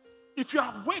 If you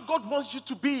are where God wants you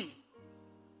to be,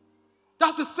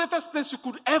 that's the safest place you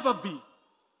could ever be.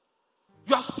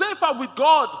 You are safer with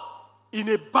God in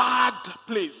a bad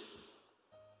place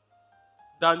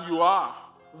than you are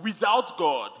without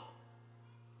God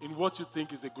in what you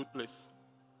think is a good place.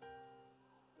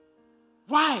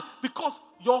 Why? Because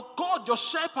your God, your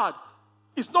shepherd,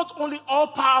 is not only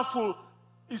all-powerful,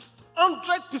 is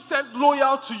 100%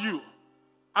 loyal to you.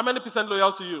 How many percent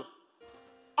loyal to you?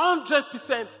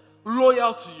 100%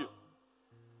 loyal to you.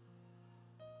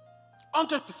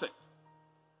 100%.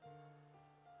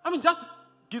 That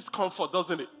gives comfort,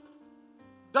 doesn't it?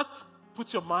 That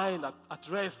puts your mind at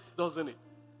rest, doesn't it?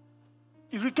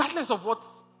 Regardless of what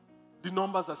the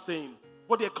numbers are saying,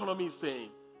 what the economy is saying,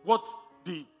 what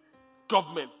the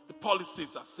government, the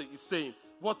policies is saying,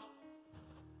 But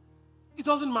it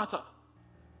doesn't matter.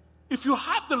 If you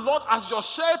have the Lord as your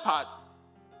shepherd,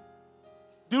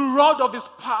 the rod of his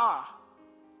power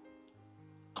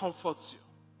comforts you.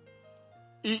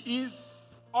 He is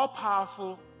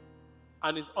all-powerful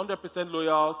and is 100%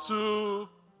 loyal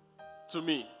to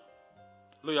me.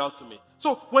 Loyal to me.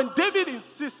 So when David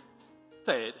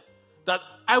insisted that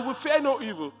I will fear no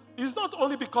evil, it's not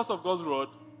only because of God's rod,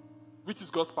 which is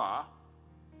God's power,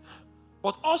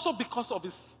 but also because of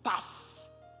his staff,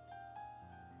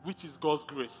 which is God's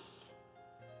grace.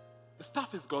 The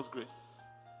staff is God's grace.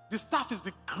 The staff is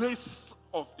the grace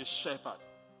of a shepherd.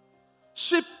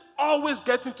 Sheep always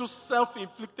get into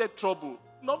self-inflicted trouble.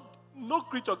 No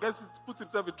creature puts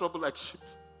himself in trouble like sheep.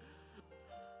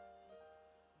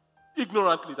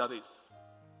 Ignorantly, that is.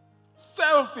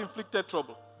 Self-inflicted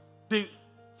trouble. They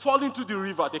fall into the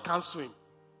river, they can't swim.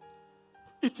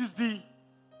 It is the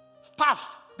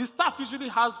staff. The staff usually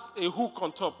has a hook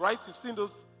on top, right? You've seen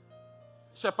those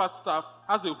shepherd staff,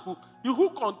 has a hook. The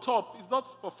hook on top is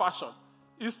not for fashion.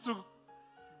 It's to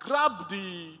grab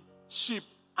the sheep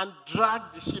and drag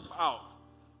the sheep out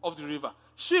of the river.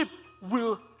 Sheep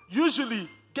will usually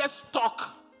get stuck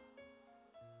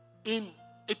in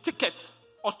a thicket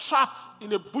or trapped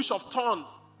in a bush of thorns.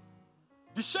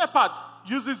 The shepherd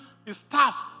uses his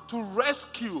staff to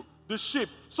rescue the sheep.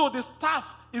 So the staff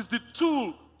is the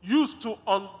tool used to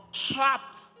untrap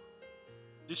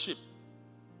the sheep.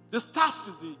 The staff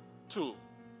is the tool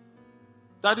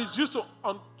that is used to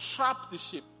untrap the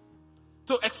sheep,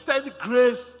 to extend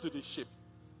grace to the sheep,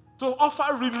 to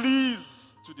offer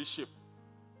release to the sheep.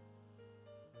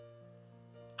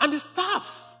 And the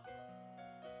staff,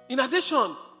 in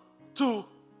addition to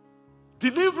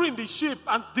delivering the sheep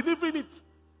and delivering it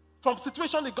from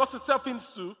situation it got itself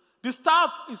into, the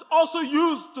staff is also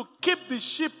used to keep the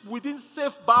sheep within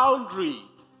safe boundary.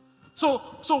 So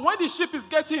when the sheep is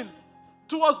getting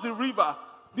towards the river,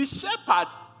 the shepherd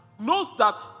knows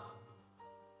that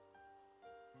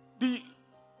the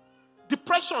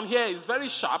depression here is very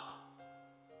sharp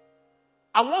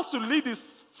and wants to lead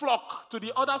his flock to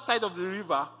the other side of the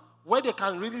river where they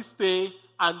can really stay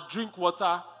and drink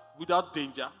water without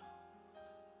danger.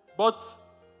 But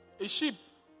a sheep,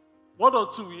 one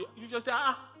or two, you just say,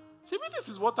 maybe this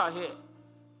is water here.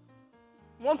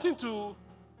 Wanting to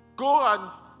go, and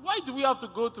why do we have to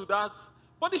go to that?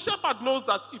 But the shepherd knows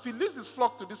that if he leads his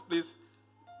flock to this place,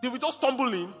 they will just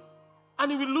stumble in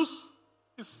and he will lose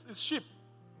his sheep.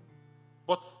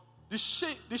 But the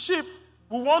sheep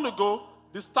will want to go,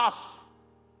 the staff.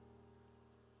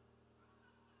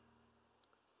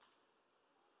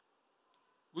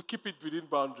 We keep it within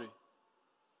boundary.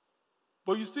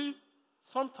 But you see,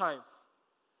 sometimes,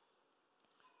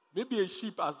 maybe a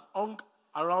sheep has hung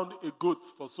around a goat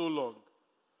for so long.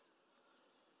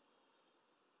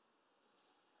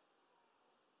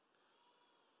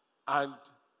 And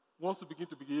wants to begin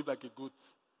to behave like a goat.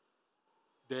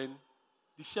 Then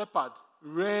the shepherd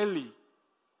rarely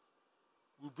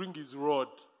will bring his rod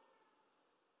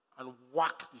and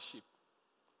whack the sheep.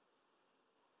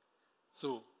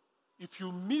 So, if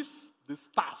you miss the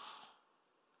staff,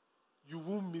 you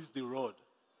won't miss the rod.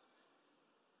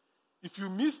 If you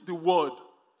miss the word,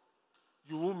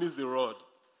 you won't miss the rod.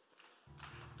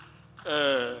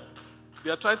 They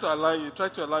are trying to align you.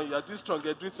 You are doing strong,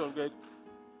 you're doing strong.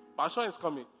 Passion is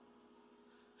coming.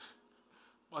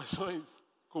 Passion is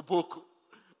Koboko.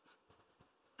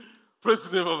 Praise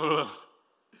the name of the Lord.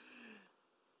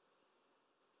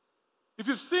 Have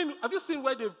you seen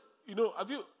where they've,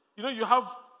 you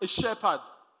have a shepherd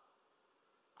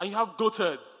and you have goat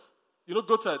herds. You know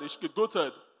goat herd, a goat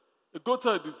herd. A goat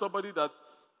herd is somebody that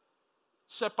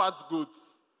shepherds goats.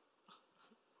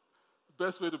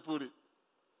 Best way to put it.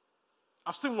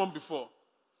 I've seen one before.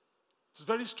 It's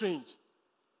very strange.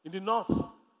 In the north,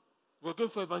 we're going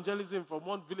for evangelism from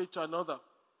one village to another.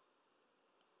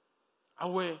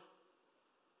 And we're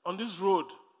on this road.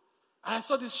 And I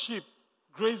saw this sheep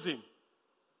grazing.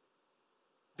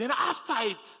 Then after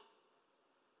it,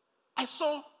 I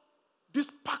saw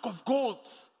this pack of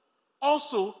goats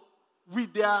also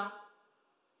with their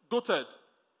goat herd.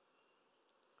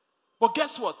 But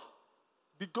guess what?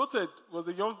 The goat herd was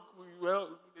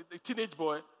a teenage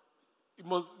boy. He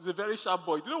was a very sharp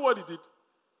boy. Do you know what he did?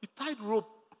 He tied rope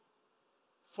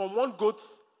from one goat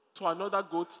to another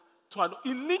goat to another.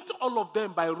 He linked all of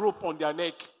them by rope on their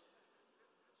neck.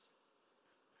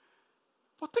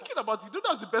 But thinking about it,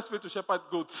 that's the best way to shepherd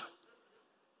goats.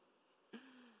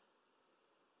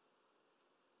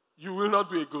 You will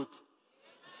not be a goat.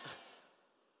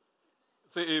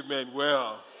 Say amen. Well.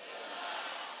 Amen.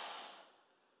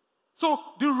 So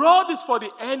the rod is for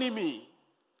the enemy.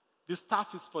 The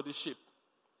staff is for the sheep.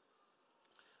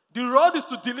 The rod is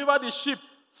to deliver the sheep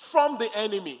from the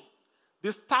enemy.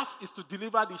 The staff is to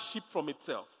deliver the sheep from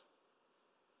itself.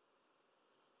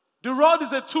 The rod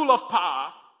is a tool of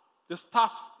power. The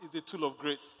staff is a tool of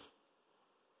grace.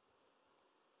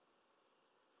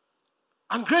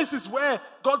 And grace is where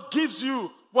God gives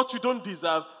you what you don't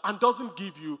deserve and doesn't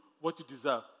give you what you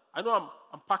deserve. I know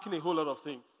I'm packing a whole lot of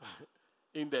things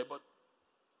in there, but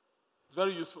it's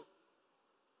very useful.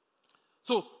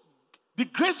 So, the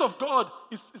grace of God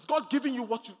is God giving you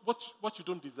what you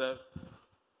don't deserve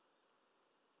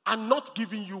and not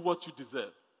giving you what you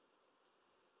deserve.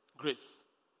 Grace.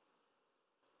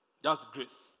 That's grace.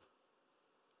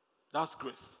 That's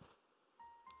grace.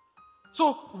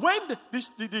 So when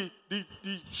the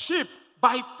sheep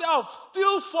by itself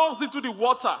still falls into the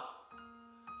water,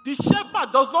 the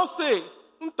shepherd does not say,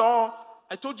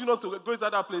 I told you not to go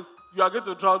inside that place, you are going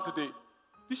to drown today.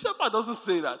 The shepherd doesn't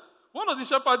say that. What does the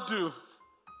shepherd do?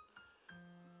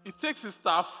 He takes his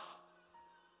staff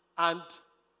and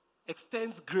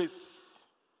extends grace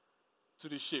to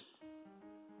the sheep.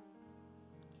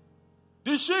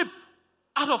 The sheep,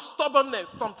 out of stubbornness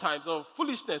sometimes, or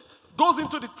foolishness, goes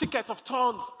into the thicket of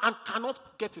thorns and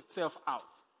cannot get itself out.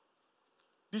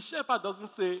 The shepherd doesn't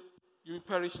say, you will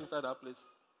perish inside that place.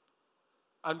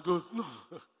 And goes, no.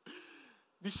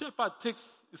 The shepherd takes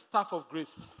the staff of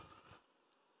grace.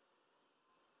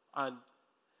 And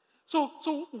so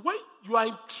when you are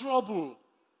in trouble,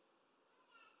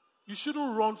 you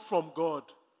shouldn't run from God.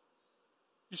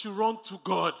 You should run to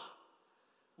God.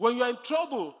 When you are in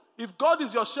trouble, if God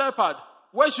is your shepherd,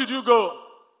 where should you go?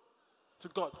 To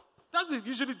God. That's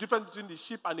usually the difference between the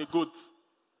sheep and a goat.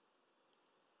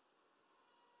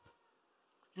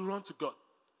 You run to God.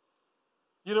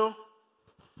 You know,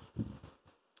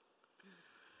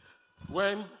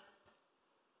 when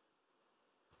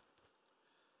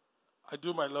I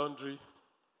do my laundry,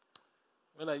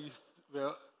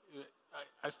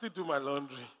 I still do my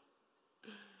laundry.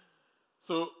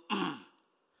 So,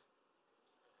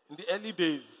 in the early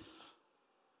days,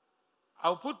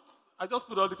 I just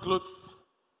put all the clothes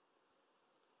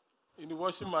in the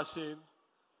washing machine,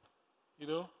 you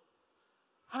know,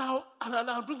 and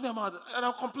I'll bring them out, and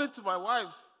I'll complain to my wife,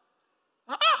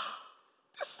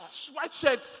 this white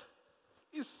shirt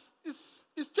is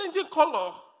changing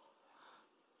color.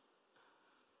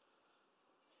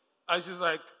 And she's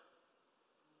like,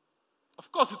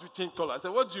 of course it will change color. I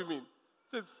said, what do you mean?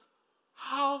 She says,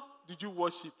 how did you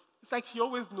wash it? It's like she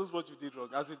always knows what you did wrong.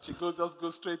 As in, she just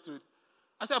goes straight to it.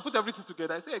 I said, I put everything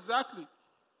together. I said, exactly.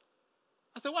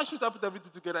 I said, why should I put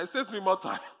everything together? It saves me more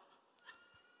time.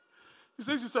 She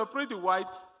says, you separate the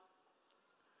white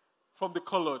from the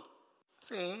colored. I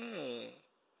said, I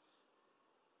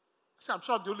said, I'm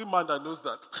sure I'm the only man that knows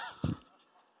that.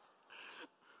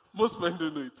 Most men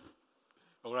don't know it.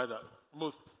 Or rather,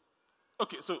 most.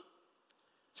 Okay, so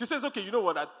she says, okay, you know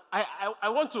what? I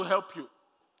want to help you.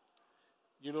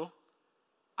 You know,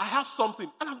 I have something.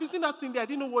 And I'm missing that thing there. I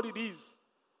didn't know what it is.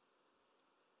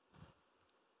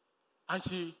 And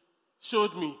she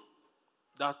showed me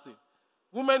that thing.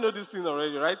 Women know this thing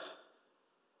already, right?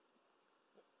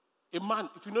 A man,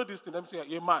 if you know this thing, let me say,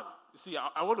 you're a man. You see,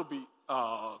 I want to be,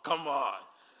 come on.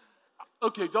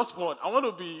 Okay, just one. I want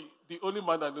to be the only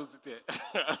man that knows it here.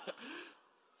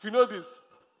 If you know this,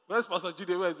 where's Pastor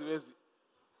Jide? Where is he?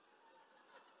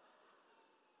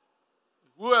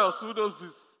 Who else? Who knows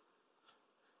this?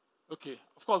 Okay,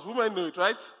 of course, women know it,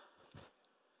 right?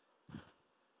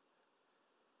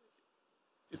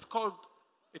 It's called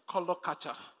a color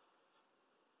catcher.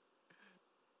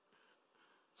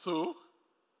 So,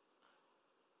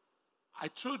 I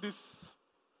throw this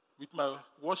with my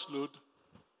wash load,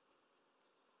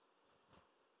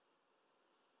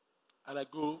 and I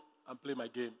go and play my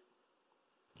game.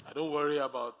 I don't worry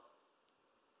about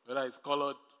whether it's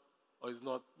colored or it's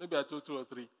not. Maybe I told 2 or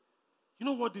 3. You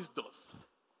know what this does?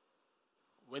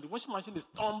 When the washing machine is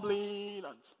tumbling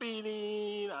and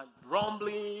spinning and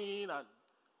rumbling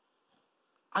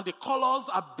and the colors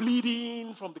are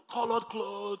bleeding from the colored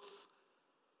clothes,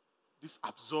 this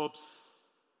absorbs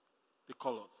the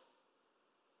colors.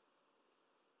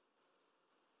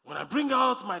 When I bring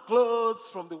out my clothes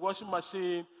from the washing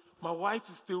machine, my white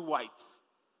is still white.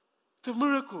 It's a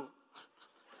miracle.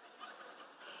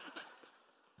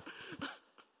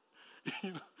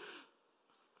 You know,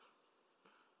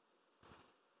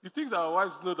 the things our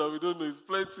wives know that we don't know is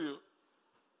plenty.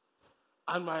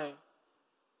 And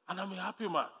I'm a happy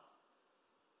man.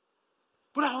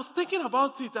 But I was thinking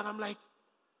about it, and I'm like,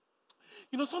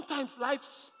 you know, sometimes life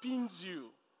spins you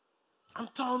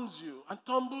and turns you and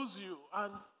tumbles you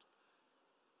and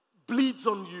bleeds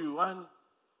on you. And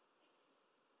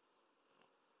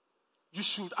you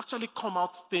should actually come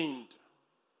out stained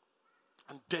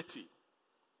and dirty,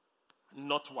 and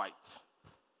not white.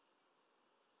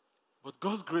 But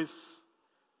God's grace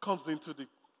comes into the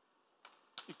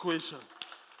equation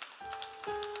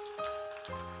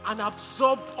and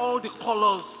absorbed all the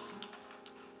colors.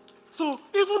 So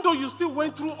even though you still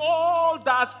went through all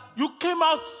that, you came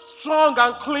out strong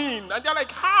and clean. And they're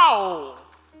like, how?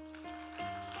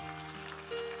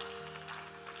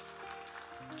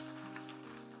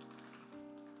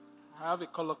 I have a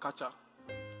color catcher.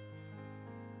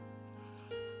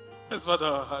 Let's bow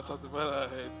our hearts as well our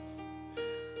heads.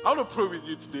 I want to pray with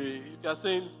you today. If you are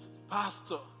saying,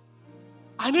 Pastor,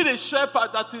 I need a shepherd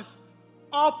that is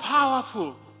all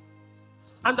powerful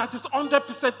and that is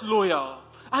 100% loyal.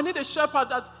 I need a shepherd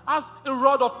that has a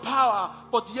rod of power,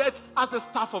 but yet has a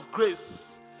staff of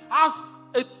grace. Has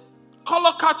a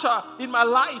color catcher in my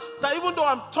life that even though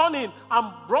I'm turning,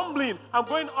 I'm rumbling, I'm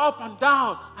going up and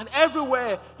down and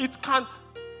everywhere, it can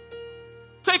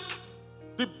take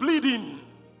the bleeding,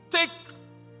 take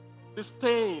the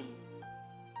stain,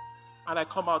 and I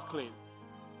come out clean.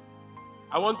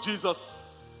 I want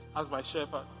Jesus as my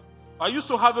shepherd. I used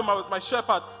to have him as my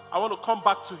shepherd. I want to come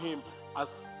back to him as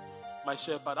my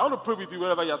shepherd. I want to pray with you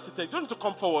wherever you are seated. You don't need to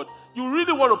come forward. You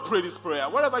really want to pray this prayer.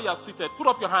 Wherever you are seated, put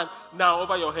up your hand now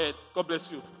over your head. God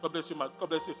bless you. God bless you, man. God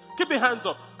bless you. Keep the hands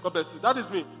up. God bless you. That is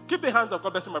me. Keep the hands up. God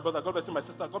bless you, my brother. God bless you, my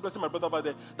sister. God bless you, my brother over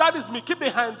there. That is me. Keep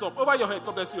the hands up over your head.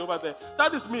 God bless you over there.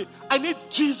 That is me. I need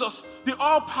Jesus, the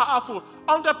all-powerful,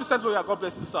 100% loyal. God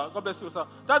bless you, sir. God bless you, sir.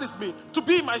 That is me. To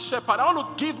be my shepherd. I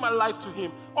want to give my life to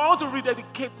him. I want to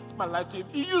rededicate my life to him.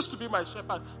 He used to be my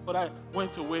shepherd, but I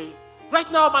went away. Right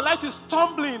now, my life is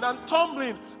tumbling, and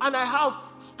I have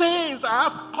stains, I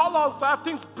have colors, I have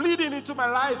things bleeding into my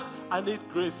life. I need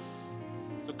grace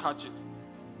to catch it.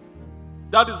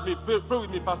 That is me. Pray with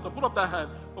me, Pastor. Put up that hand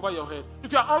over your head.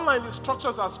 If you're online, the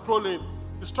instructions are scrolling.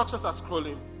 The instructions are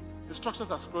scrolling. The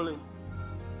instructions are scrolling.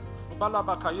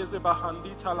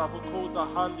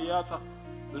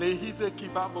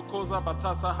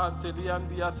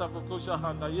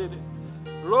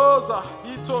 Rosa,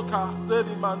 itoka,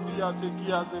 zedi mandia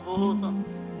tekia zebosa.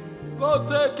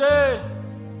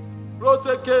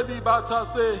 Roteke di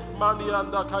batase,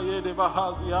 manianda kayede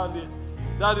vahazi andi.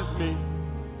 That is me.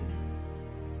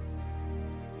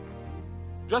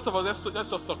 Just of us, let's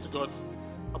just talk to God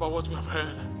about what we have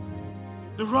heard.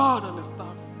 The rod and the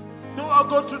staff. Though I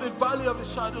go through the valley of the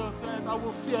shadow of death, I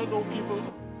will fear no evil.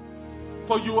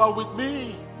 For you are with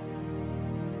me.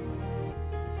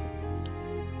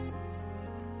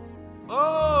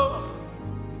 Oh,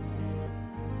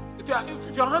 if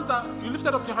your hands are, you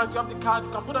lifted up your hands, you have the card,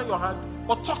 you can put on your hand,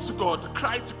 but talk to God,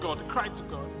 cry to God, cry to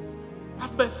God.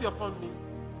 Have mercy upon me.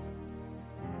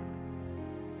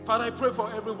 Father, I pray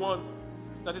for everyone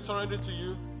that is surrendered to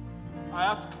you. I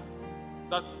ask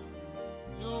that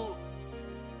you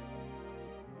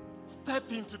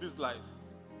step into these lives,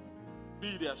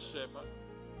 be their shepherd,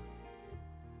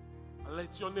 and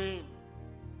let your name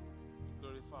be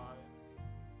glorified.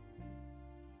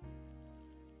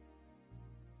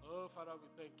 Oh, Father, we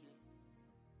thank you.